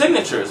was the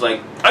signatures?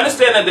 Like, I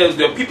understand that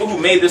the people who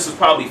made this was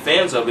probably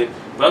fans of it,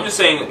 but I'm just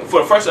saying,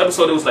 for the first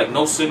episode, there was like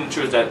no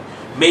signatures that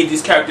made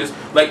these characters,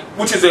 like,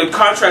 which is a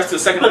contrast to the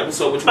second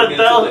episode, which we'll get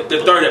into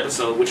the third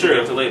episode, which we'll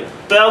get into later.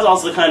 But that was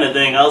also the kind of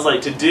thing, I was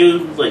like, to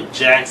do, like,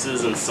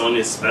 Jax's and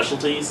Sonya's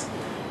specialties,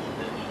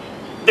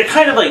 they're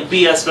kind of like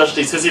BS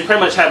specialties, because you pretty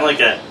much have,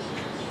 like, a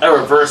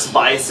reverse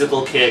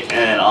bicycle kick,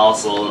 and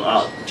also,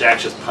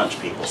 Jax just punch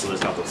people, so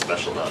there's nothing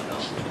special about him.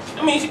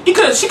 I mean, she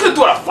could have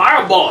thrown a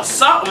fireball or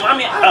something. I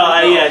mean, I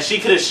don't know. Yeah, she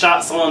could have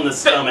shot someone in the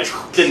stomach,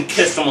 then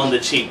kissed him on the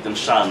cheek, then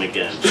shot him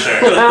again.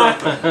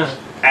 Sure.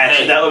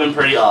 Actually, that would have been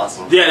pretty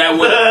awesome. Yeah, that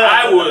would.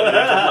 I would have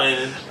been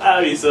complaining.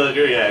 I'd be so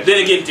agree, actually.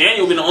 Then again,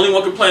 Daniel would be the only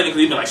one complaining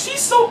because he'd be like,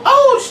 she's so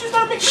old, she's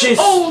not making she's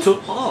old.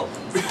 too old.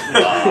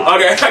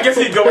 Okay, I guess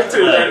he'd go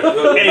into it.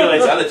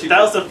 Anyways,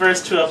 that was the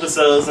first 2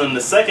 episodes, and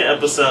the second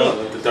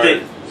episode, the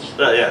third.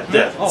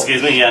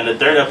 Excuse me, in the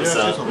third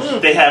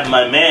episode, they have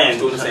my man.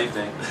 Doing the same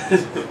thing.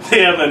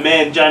 They have my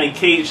man Johnny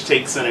Cage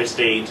take center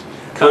stage.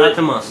 Come at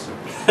the monster.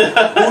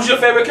 Who's your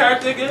favorite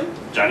character again?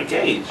 Johnny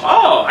Cage.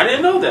 Oh, I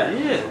didn't know that.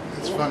 Yeah.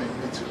 It's funny.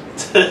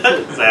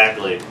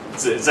 Exactly.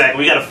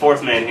 We got a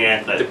 4th man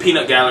here. The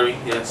peanut gallery,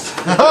 yes.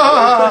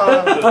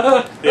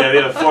 Yeah, we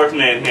have a 4th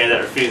man here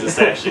that refuses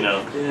to actually,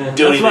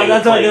 do anything.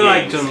 That's why they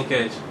like games. Johnny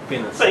Cage.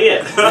 Peanuts. But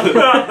yeah.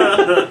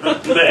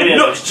 But anyway,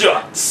 no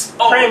shots.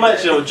 Pretty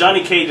much,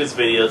 Johnny Cage's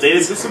video, they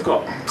just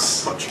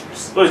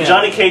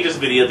Johnny Cage's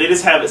video, they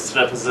just have it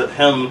set up as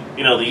him,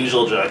 the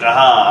usual joke.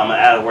 Aha, I'm an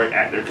out-of-work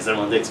actor because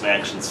everyone thinks my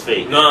action's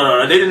fake.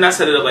 No, they did not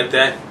set it up like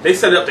that. They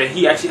set it up that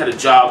he actually had a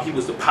job. He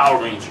was the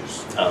Power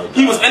Rangers. Oh,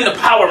 he was in the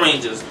Power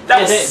Rangers.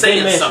 That was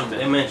saying something.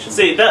 They mentioned.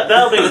 See, that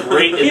would be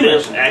great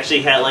if they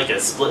actually had like a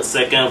split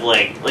second of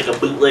like a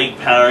bootleg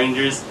Power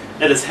Rangers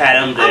and just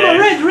had him there. I'm a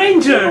Red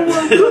Ranger.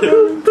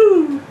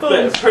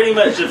 But pretty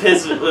much with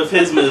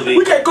his movie,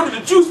 we can't go to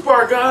the juice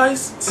bar,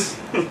 guys.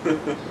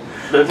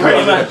 But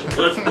pretty much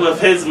with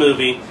his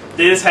movie,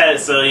 they just had it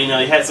so he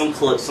had some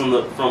clips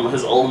from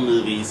his old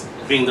movies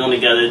being done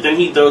together. Then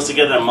he throws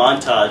together a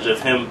montage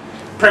of him.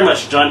 Pretty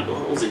much,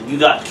 what was it? You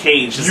Got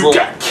Cage. His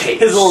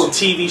little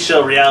TV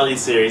show reality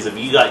series of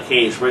You Got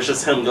Cage, where it's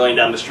just him going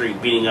down the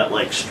street beating up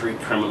like street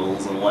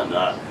criminals and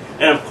whatnot.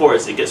 And of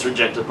course, it gets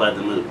rejected by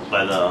the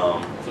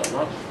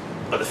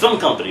film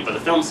company, by the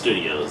film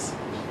studios.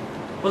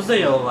 What's the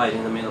yellow light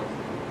in the middle?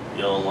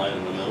 Yellow line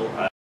in the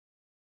middle.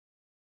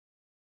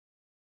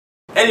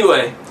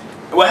 Anyway,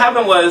 what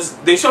happened was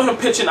they showed him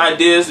pitching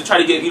ideas to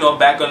try to get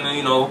back on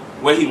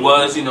where he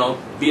was,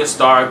 be a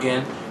star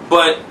again,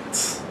 but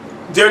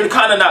they're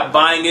kind of not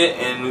buying it,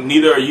 and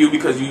neither are you,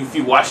 because if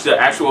you watch the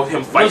actual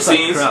him fight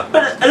scenes. But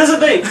that's the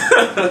thing.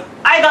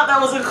 I thought that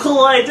was a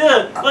cool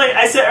idea. Like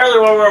I said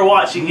earlier when we were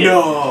watching it,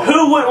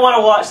 who wouldn't want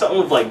to watch something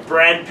with like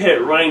Brad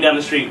Pitt running down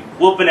the street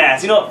whooping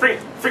ass? You know what?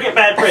 Forget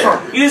Brad Pitt.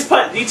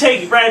 You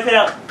take Brad Pitt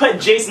out, put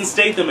Jason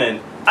Statham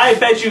in. I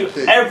bet you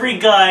every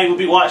guy will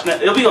be watching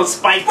that. It'll be on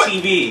Spike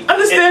TV.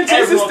 Understand,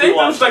 Jason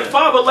Statham's like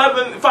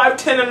 5'11",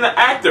 5'10", and an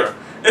actor.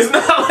 It's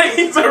not like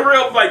he's a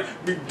real, like,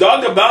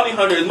 Dog the Bounty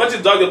Hunter. As much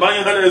as Dog the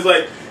Bounty Hunter is,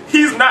 like,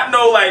 he's not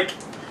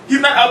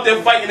out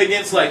there fighting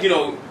against, like,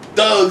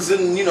 thugs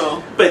and,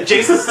 But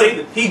Jason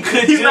Statham,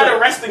 he's not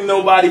arresting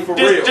nobody for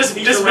real. Just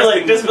be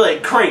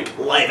like, Crank,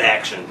 live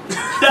action.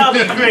 That'll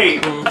be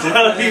great.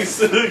 That'll be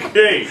so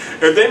great.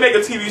 If they make a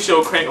TV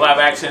show, Crank live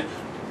action,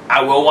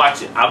 I will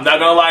watch it. I'm not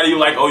gonna lie to you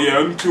like, oh yeah,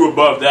 I'm too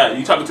above that.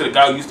 You talking to the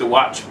guy who used to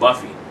watch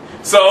Buffy.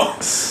 So,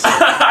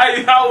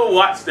 I will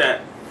watch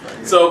that.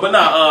 So, but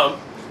nah,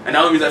 and the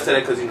only reason I said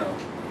that because,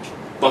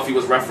 Buffy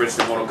was referenced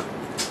in Mortal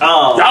Kombat.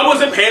 Oh. Y'all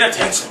wasn't paying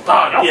attention.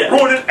 Oh, y'all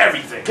ruining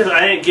everything. Because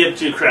I didn't give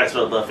 2 craps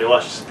about Buffy. I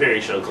watched a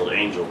Superior show called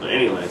Angel. But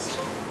anyways.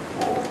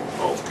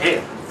 Oh,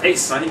 damn. Hey,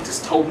 son, he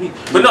just told me.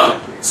 But no,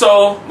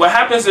 so what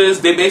happens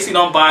is they basically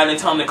don't buy and they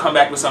tell him to come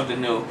back with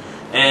something new.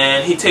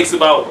 And he takes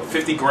about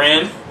 50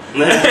 grand.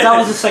 That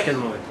was the second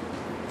movie.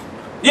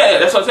 Yeah,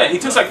 that's what I'm saying. He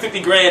took like 50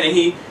 grand and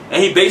he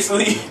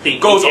basically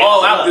goes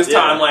all out this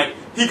time. Like,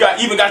 he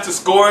even got to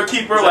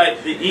scorekeeper,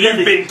 like,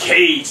 you've been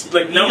caged.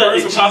 Like,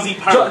 numbers of cheesy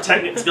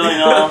pyrotechnics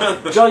going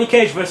on. Johnny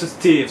Cage versus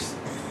thieves.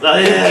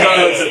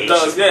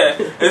 Does, yeah.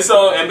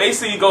 And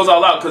basically he goes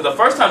all out because the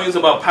first time he was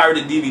about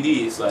pirated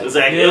DVDs. Like,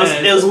 exactly. It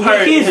was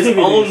pirated his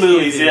own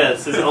movies.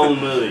 Yes, his own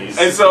movies.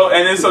 And so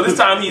this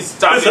time he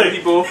stopped like,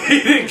 people.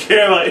 He didn't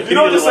care about it. You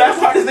know what the sad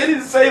part is? They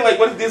didn't say like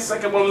what this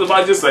second one was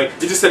about. Just like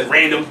it just said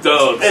random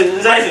thugs.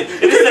 Exactly.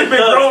 It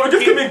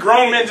just could be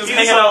grown men just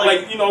hanging out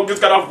like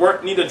just got off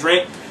work, need a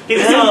drink. He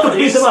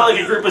just saw like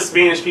a group of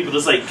Spanish people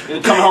just like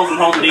coming home from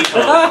Home Depot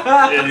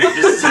and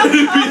just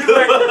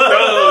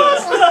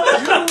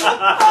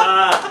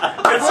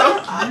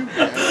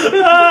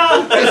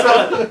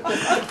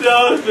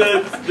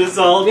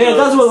yeah,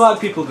 that's what a lot of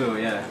people do.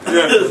 Yeah.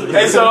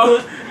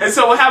 And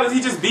so what happens?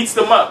 He just beats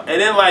them up, and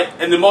then like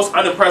in the most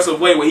unimpressive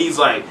way, where he's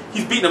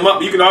beating them up.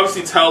 But you can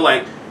obviously tell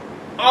like.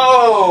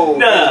 Oh!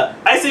 No,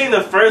 I say in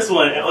the first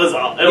one it was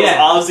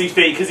obviously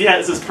fake because he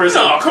had this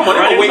person. No, come on,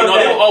 they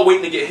were all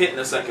waiting to get hit in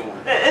the second one.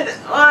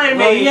 I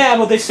mean, yeah,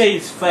 but they say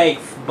it's fake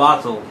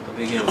battle to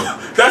begin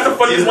with. That's the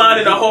funniest line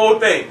in the whole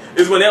thing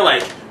is when they're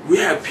like,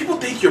 people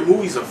think your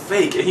movies are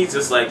fake, and he's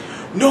just like,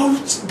 no,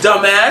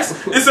 dumbass,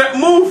 it's a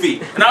movie.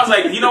 And I was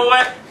like, you know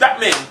what? That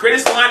man,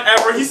 greatest line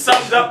ever. He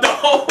summed up the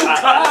whole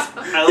time.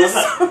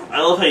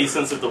 I love how you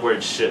censored the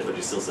word shit, but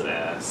you still said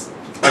ass.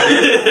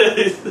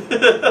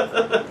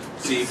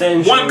 See,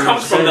 one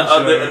comes from the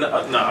other. And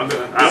no, I'm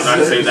not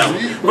saying that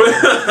one.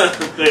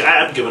 But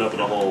I've given up on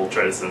the whole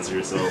try to censor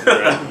yourself.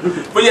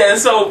 But yeah, and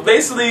so they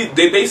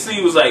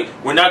basically was like,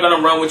 we're not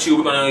gonna run with you.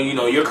 We're gonna,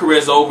 your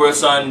career's over,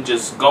 son.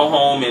 Just go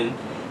home and,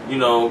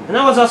 And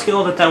I was asking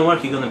all the time, when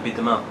are you gonna beat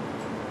them up?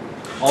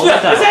 All the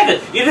time.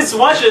 Exactly. You just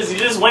watch this. You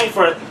just wait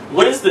for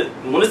when is the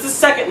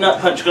second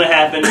nut punch going to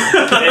happen?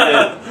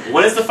 And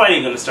when is the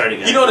fighting going to start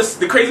again? You know,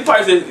 the crazy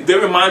part is that they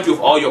remind you of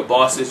all your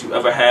bosses you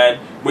ever had,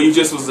 where you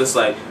just was just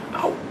like,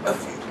 stop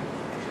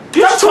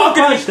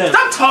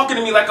talking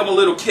to me like I'm a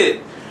little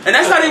kid. And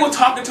that's how they were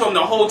talking to him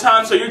the whole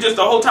time. So the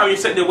whole time you're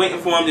sitting there waiting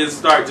for him to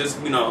start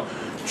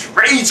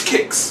rage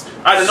kicks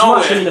out of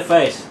nowhere. Smash him in the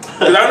face.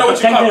 Because I don't know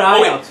what you call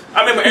it.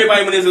 I remember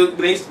everybody when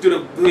they used to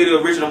do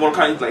the original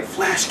Mortal Kombat, like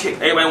flash kick.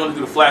 Everybody wanted to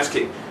do the flash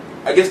kick.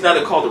 I guess now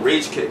they're called the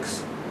rage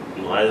kicks.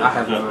 Why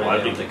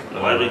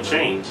they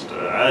changed?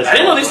 I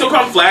didn't know they still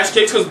call them flash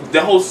kicks because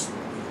the whole,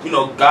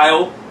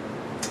 guile.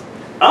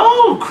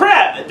 Oh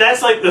crap!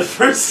 That's like the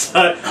first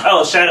time.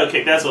 Oh, shadow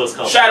kick. That's what it's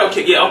called. Shadow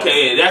kick. Yeah.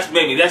 Okay. Yeah,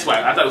 that's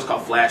why I thought it was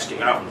called flash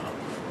kick. I don't know.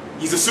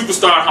 He's a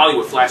superstar in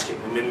Hollywood. Flash kick.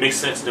 I mean, it makes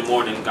sense to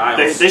more than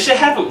Giles. They should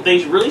have him.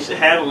 They really should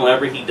have him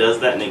whenever he does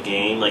that in a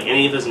game. Like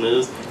any of his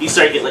moves, you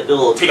start getting like the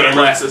little camera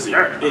glasses.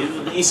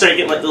 You start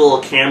getting like the little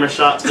camera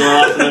shots going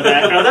off in the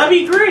background. That'd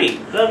be great.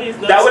 That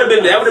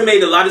would have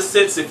made a lot of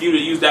sense if you'd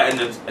have used that in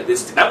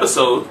this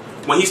episode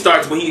when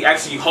he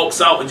actually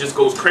hulks out and just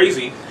goes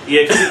crazy.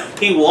 Yeah, because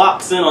he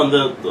walks in on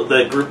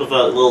the group of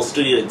little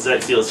studio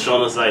execs he was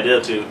showing us the idea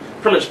to,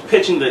 pretty much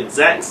pitching the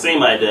exact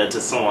same idea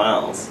to someone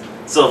else.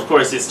 So of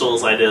course he stole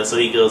his idea, so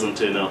he goes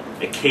into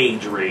a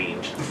cage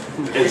rage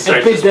and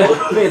starts he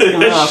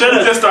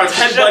just starts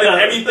headbutting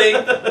everything.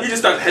 He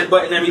just starts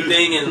headbutting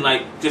everything and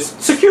like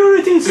just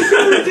security.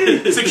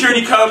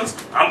 Security comes.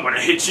 I'm gonna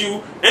hit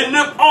you in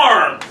the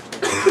arm.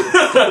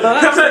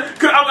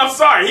 I'm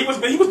sorry. He was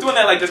doing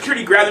that like the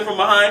security grabbed him from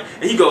behind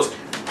and he goes,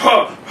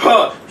 huh.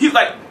 He's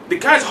like the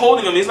guy's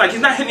holding him. He's not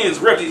hitting his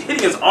ribs. He's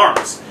hitting his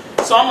arms.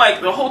 So I'm like,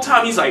 the whole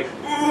time he's like,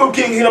 ooh, I'm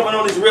getting hit up on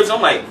all these ribs.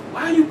 I'm like,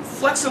 why are you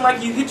flexing like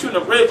he hit you in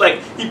the ribs?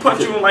 Like, he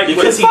punched you in like...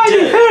 Because he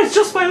did. It hurts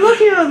just by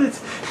looking at it.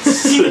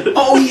 He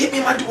hit me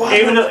in my dual.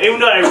 Even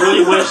though I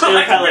really wish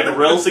they had like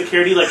real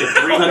security, like a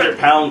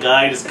 300-pound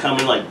guy just come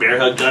and like bear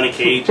hug Johnny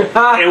Cage.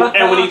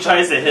 And when he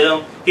tries to hit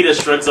him, he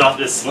just shrugs off,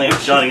 just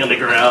slams Johnny on the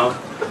ground.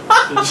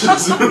 And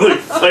just like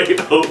fight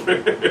over.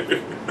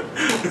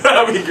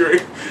 That'd be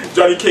great.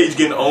 Johnny Cage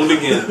getting owned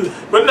again.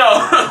 But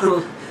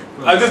no.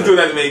 I'm just doing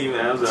that to make you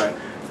mad. I'm sorry.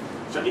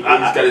 Johnny Cage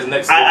got his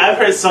neck. I've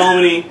heard so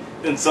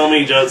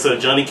many jokes of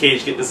Johnny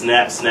Cage getting his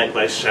nap snacked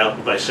by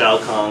Shao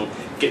Kahn,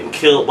 getting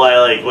killed by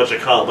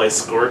by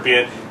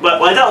Scorpion.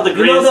 But I thought the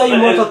greatest. You know that in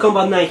Mortal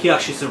Kombat 9 he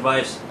actually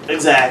survives.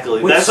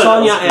 Exactly. With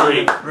Sonya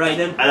and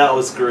Raiden. I thought it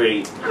was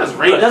great.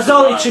 That's the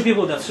only two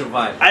people that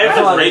survived.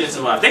 How did Raiden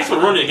survive? Thanks for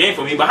ruining the game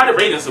for me. But how did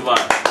Raiden survive?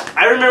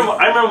 I remember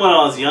when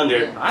I was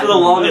younger. For the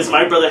longest,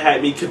 my brother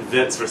had me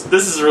convinced.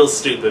 This is real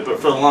stupid, but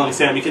for the longest,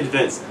 he had me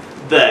convinced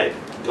that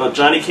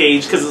Johnny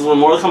Cage, because when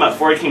Mortal Kombat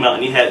 4 came out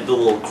and he had the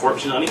little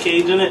corpse Johnny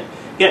Cage in it,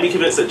 he had me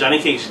convinced that Johnny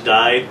Cage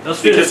died. That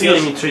was because he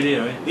was in 3D,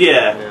 right?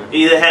 Yeah.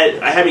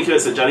 I had me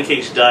convinced that Johnny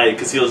Cage died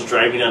because he was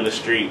driving down the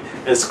street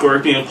and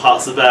Scorpion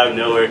pops up out of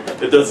nowhere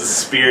and does a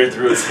spear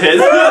through his head.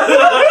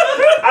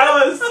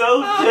 I was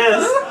so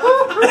pissed.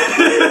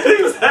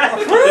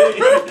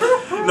 Exactly.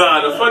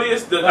 Nah, the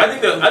funniest. I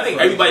think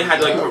everybody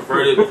had like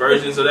perverted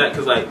versions of that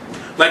because like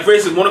for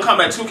instance, Mortal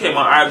Kombat 2 came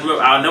out.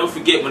 I'll never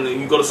forget when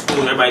you go to school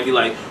and everybody be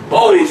like,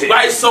 "Oh,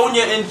 why is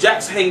Sonya and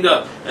Jax hanged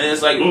up?" And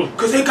it's like,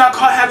 "Cause they got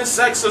caught having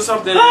sex or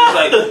something." And it's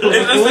like,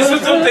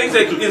 it's some things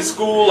that in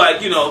school,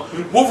 like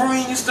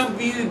Wolverine used to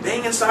be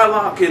banging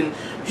Psylocke, and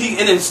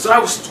then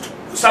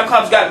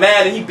Cyclops got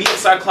mad and he beat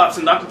Cyclops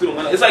and knocked him through the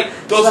window. It's like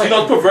those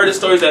perverted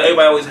stories that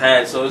everybody always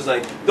had. So it's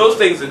like those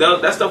things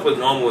that stuff was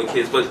normal with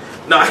kids. But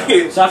no,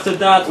 so after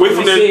that, wait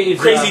from the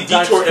crazy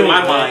detour in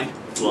my mind.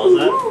 What was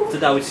that? After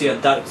that, we see a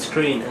dark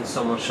screen and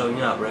someone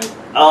showing up, right?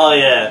 Oh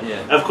yeah.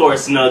 Of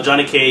course,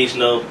 Johnny Cage,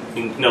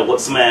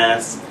 what's some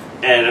ass,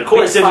 and of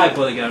course, 5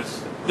 bodyguards.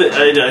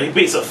 He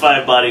beats up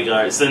 5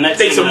 bodyguards. The next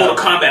thing, Mortal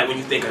Kombat when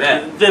you think of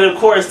that. Then of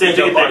course they have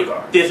to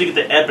get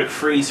the epic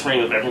freeze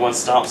frame of everyone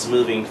stops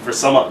moving for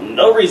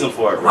no reason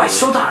for it. Really. Why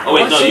so dark? Oh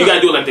wait, no, you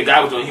gotta do it like the guy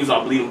was doing. He was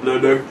all bleeding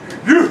blood there.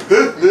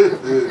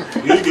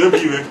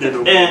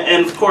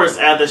 And of course,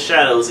 out of the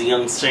shadows, a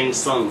young Shang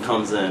Tsung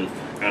comes in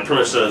and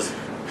pretty much says,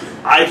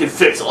 "I can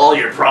fix all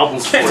your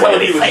problems for you."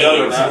 He was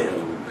younger now.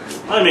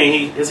 I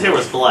mean, his hair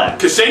was black.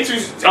 Cause Shang Tsung,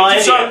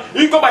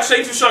 you can go by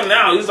Shang Tsung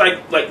now. He's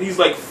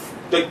like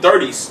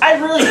 30s. I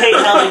really hate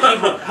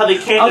how they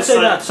can't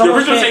decide. The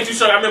original Shang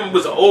Tsung I remember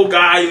was an old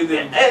guy in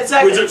the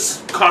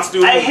wizard's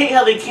costume. I hate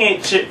how they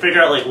can't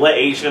figure out like what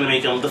age they're gonna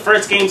make him. The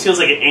first game feels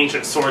like an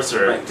ancient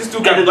sorcerer. Right. This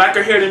dude got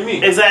blacker hair than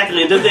me.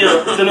 Exactly, and then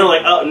they're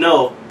like, oh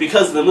no,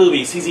 because of the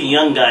movies, he's a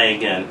young guy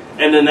again.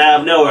 And then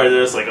out of nowhere,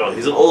 they're just like, oh,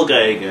 he's an old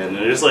guy again. And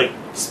th're just like,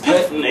 just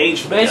pick an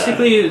age.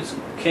 Basically, it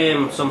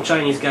came some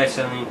Chinese guy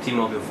selling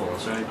T-Mobile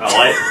phones, right?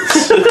 Oh,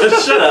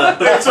 shut up.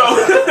 So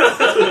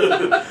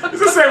it's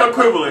the same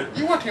equivalent.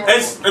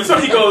 And so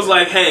he goes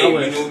like, hey,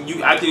 you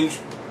can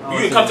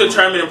come to the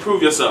tournament and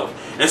prove yourself.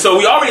 And so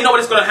we already know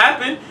what's going to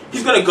happen.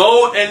 He's going to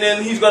go and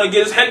then he's going to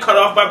get his head cut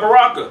off by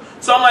Baraka.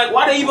 So I'm like,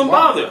 why they even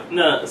bother?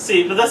 No,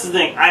 see, but that's the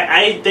thing.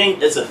 I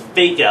think it's a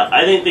fake out.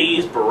 I think they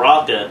use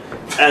Baraka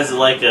as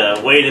like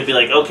a way to be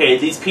like, okay,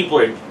 these people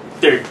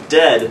they're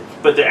dead,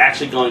 but they're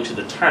actually going to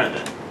the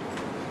tournament.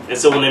 And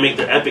so when they make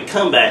their epic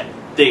comeback,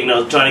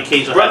 Johnny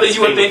Cage will Brother,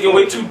 you were thinking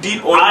way too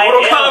deep on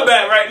Mortal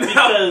Kombat right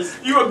now. Because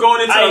you were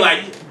going into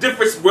like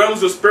different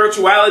realms of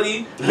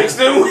spirituality mixed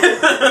in with.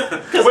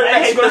 We're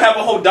actually going to have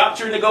a whole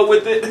doctrine to go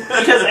with it.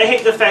 Because I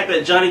hate the fact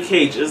that Johnny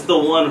Cage is the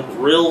one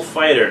real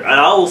fighter, and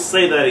I will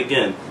say that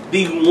again.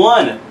 The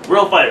one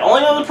real fighter.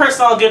 Only other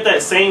person I'll give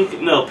that same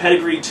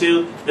pedigree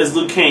to is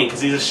Liu Kang,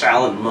 because he's a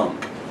Shaolin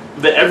monk.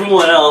 But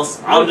everyone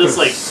else, I'm just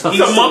like, he's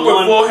a monk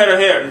with full head of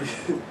hair.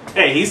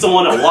 Hey, he's the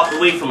one that walked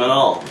away from it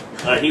all.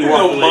 He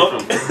walked away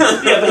from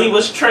it. Yeah, but he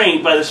was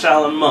trained by the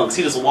Shaolin monks.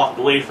 He just walked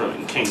away from it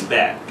and came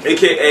back.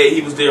 AKA,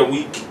 he was there a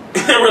week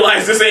and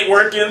realized this ain't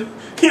working.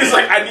 He was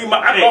like, I need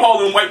my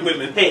alcohol and white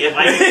women. Hey, if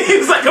he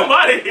was like, I'm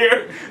out of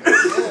here.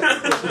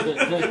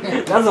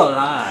 That's a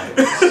lie.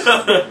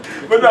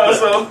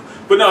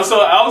 But no, so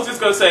I was just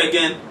gonna say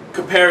again,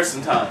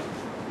 comparison time.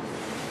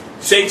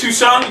 Shang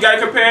Tsung, you gotta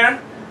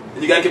compare,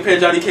 and you gotta compare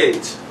Johnny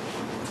Cage.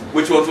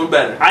 Which ones were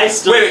better?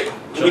 Wait,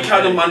 can we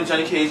count them on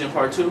Johnny Cage in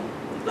part 2?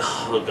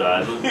 Oh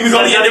god. He was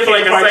only in it for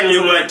like a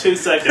second, like 2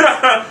 seconds.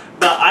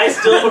 But I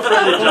still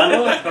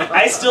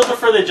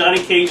prefer the Johnny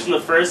Cage from the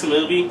first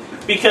movie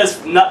because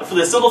for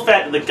the simple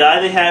fact that the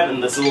guy they have in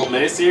this little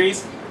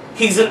miniseries,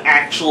 he's an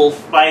actual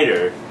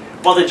fighter.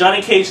 While the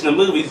Johnny Cage in the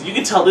movies, you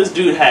can tell this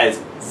dude has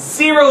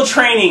zero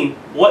training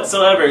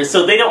whatsoever,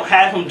 so they don't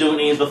have him doing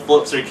any of the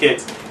flips or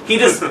kicks. He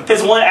just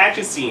his one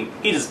action scene,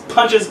 he just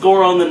punches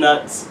Gore on the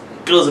nuts,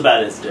 goes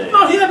about his day.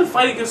 No, he had to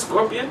fight against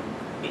Scorpion.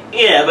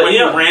 Yeah, but when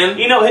he ran,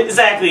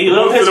 exactly.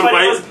 His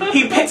fight was,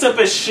 he picks up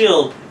his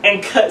shield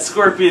and cuts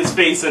Scorpion's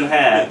face in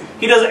half.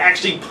 He doesn't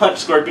actually punch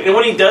Scorpion, and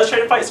when he does try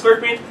to fight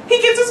Scorpion,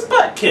 he gets his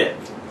butt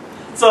kicked.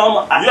 So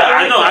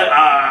I know.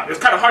 It's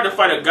kind of hard to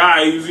fight a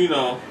guy who's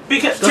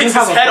because takes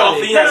his head off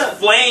and he has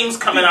flames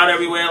coming out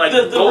everywhere like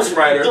Ghost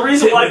Rider. The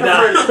reason why I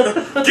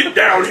prefer get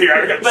down here.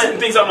 I got some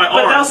things on my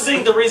arms. But that's the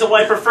thing. The reason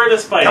why I prefer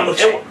this fight.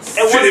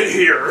 Sit in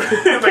here.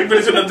 It's like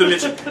it's another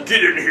dimension.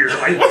 Get in here.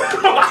 Like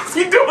why is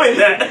he doing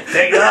that?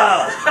 Take it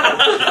off.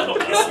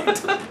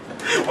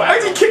 Why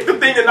does he kick the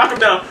thing and knock him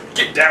down?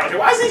 Get down here.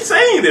 Why is he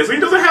saying this? He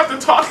doesn't have to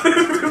talk.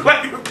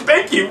 Like,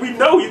 thank you. We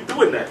know he's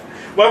doing that.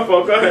 My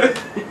fault. Go ahead.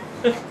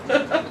 I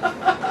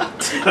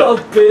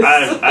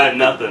have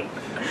nothing.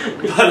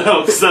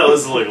 But because that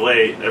was like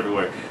way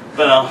everywhere.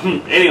 But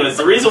anyways,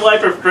 the reason why I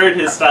preferred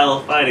his style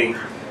of fighting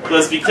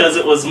was because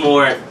it was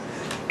more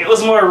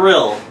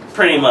real,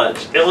 pretty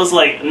much. It was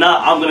like,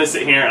 not I'm gonna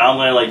sit here and I'm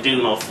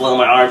gonna flail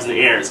my arms in the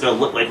air. It's gonna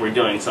look like we're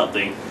doing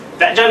something.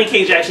 That Johnny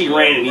Cage actually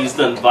ran and used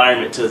the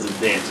environment to his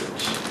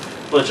advantage,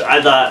 which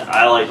I thought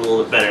I liked a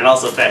little bit better, and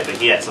also the fact that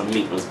he had some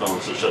meat in his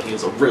bones to show he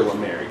was a real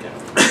American.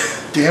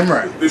 Damn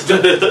right.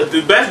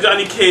 The best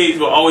Johnny Cage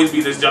will always be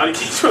this Johnny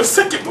Cage from the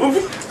second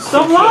movie.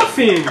 Stop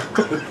laughing!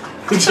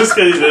 Just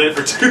because he's in it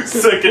for 2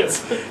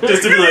 seconds.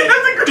 Just to be like,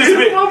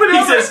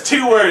 he says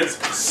 2 words,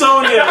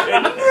 Sonya,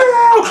 and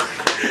no!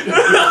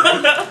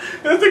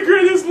 That's the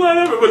greatest line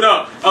ever. But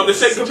no,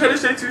 compare the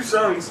Shang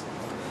Tsung's.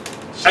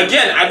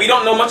 Again, we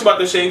don't know much about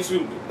the Shang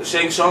Tsung.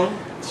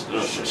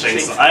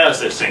 I always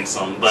say Shang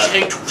Tsung, but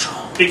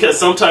because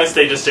sometimes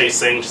they just say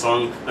Shang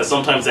Tsung, and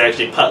sometimes they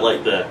actually put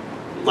like the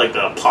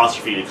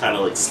apostrophe to kind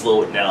of like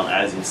slow it down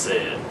as you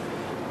say it.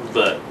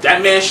 But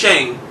that man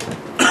Shang,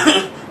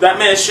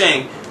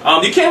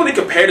 you can't really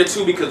compare the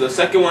two because the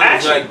second one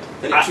is like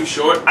too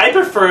short. I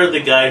prefer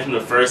the guy from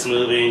the first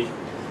movie,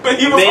 but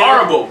he was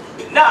horrible.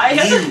 No,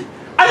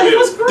 he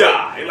was great.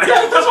 Die. Like,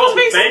 yeah, that's what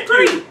makes him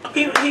great.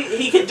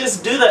 He could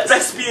just do that.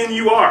 Thespian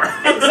you are.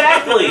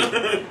 Exactly.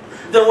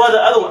 The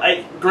other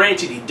one,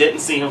 granted, he didn't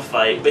see him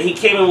fight, but he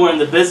came in wearing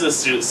the business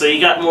suit, so you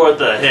got more of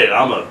the, hey,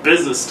 I'm a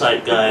business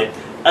type guy.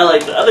 I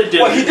like the other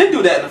dude. Well, he did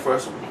do that in the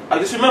first one. I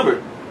just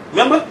remember.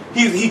 Remember?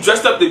 He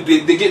dressed up to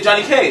get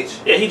Johnny Cage.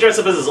 Yeah, he dressed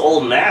up as his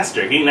old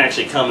master. He didn't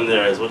actually come in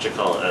there as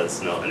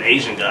as an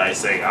Asian guy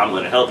saying, I'm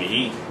going to help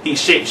you. He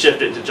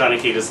shape-shifted to Johnny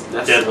Cage's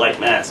dead white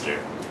master.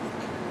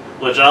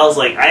 Which I was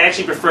like, I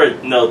actually prefer,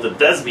 the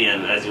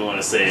thespian, as you want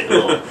to say it.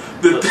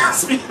 The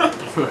thespian?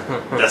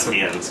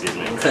 Thespian, excuse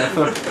me.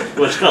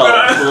 Which called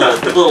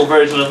the little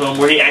version of him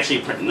where he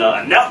actually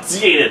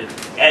enunciated.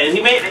 And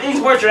he's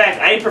more dramatic.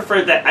 I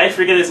prefer that. I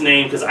forget his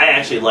name because I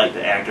actually like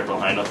the actor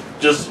behind him.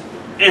 Just,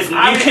 if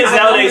kids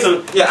nowadays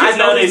would be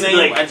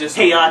like,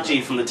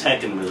 Heihachi from the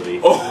Tekken movie.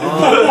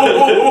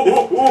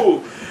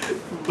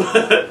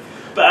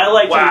 But I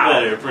liked him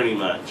better, pretty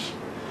much.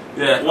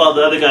 Yeah. Well,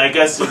 the other guy, I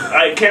guess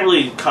I can't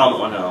really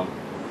comment on him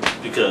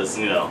because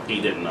he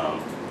didn't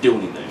do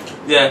anything.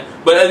 Yeah,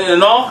 but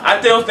in all, I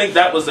still think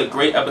that was a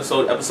great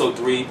episode. Episode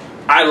 3,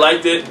 I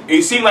liked it.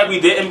 It seemed like we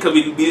didn't because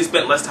we just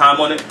spent less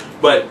time on it,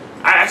 but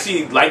I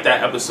actually liked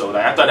that episode.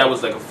 I thought that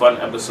was like a fun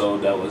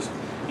episode. That was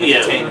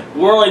entertaining. Yeah,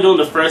 we're only doing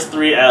the first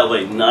 3 out of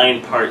like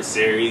 9-part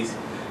series,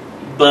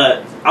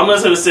 but I'm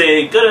just gonna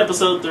say good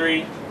episode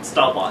 3.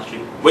 Stop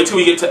watching. Wait till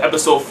we get to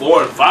episode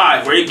 4 and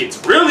 5 where it gets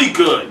really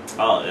good.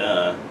 Oh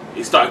yeah.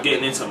 They start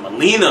getting into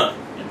Melina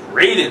and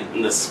Raiden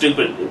and the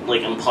stupid,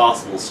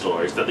 impossible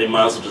stories that they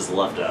might as well just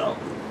left out.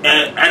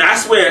 And I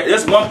swear,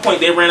 there's one point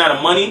they ran out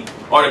of money,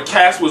 or the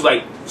cast was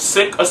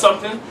sick or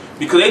something,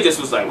 because they just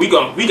was like, we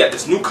got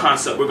this new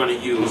concept we're gonna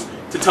use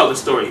to tell the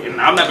story,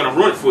 and I'm not gonna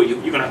ruin it for you.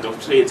 You're gonna have to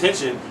pay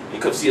attention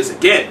and come see us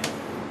again.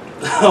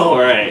 All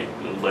right,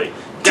 you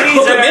gotta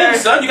hook them in,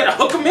 son. You gotta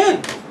hook them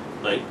in.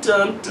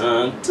 Dun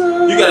dun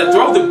dun. You gotta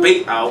throw the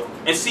bait out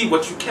and see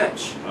what you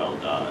catch. Oh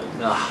God.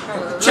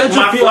 Check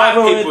my fly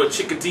paper,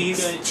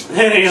 chickadees.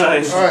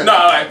 Anyways.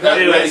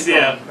 Anyways,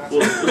 yeah.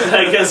 Well,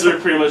 I guess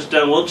we're pretty much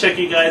done. We'll check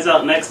you guys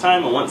out next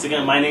time. And once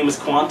again, my name is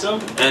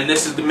Quantum. And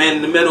this is the man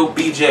in the middle,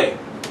 BJ.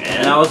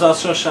 And I was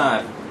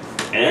Astralshive.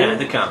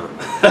 And the camera.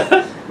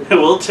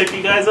 We'll check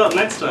you guys out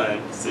next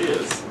time. See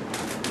us.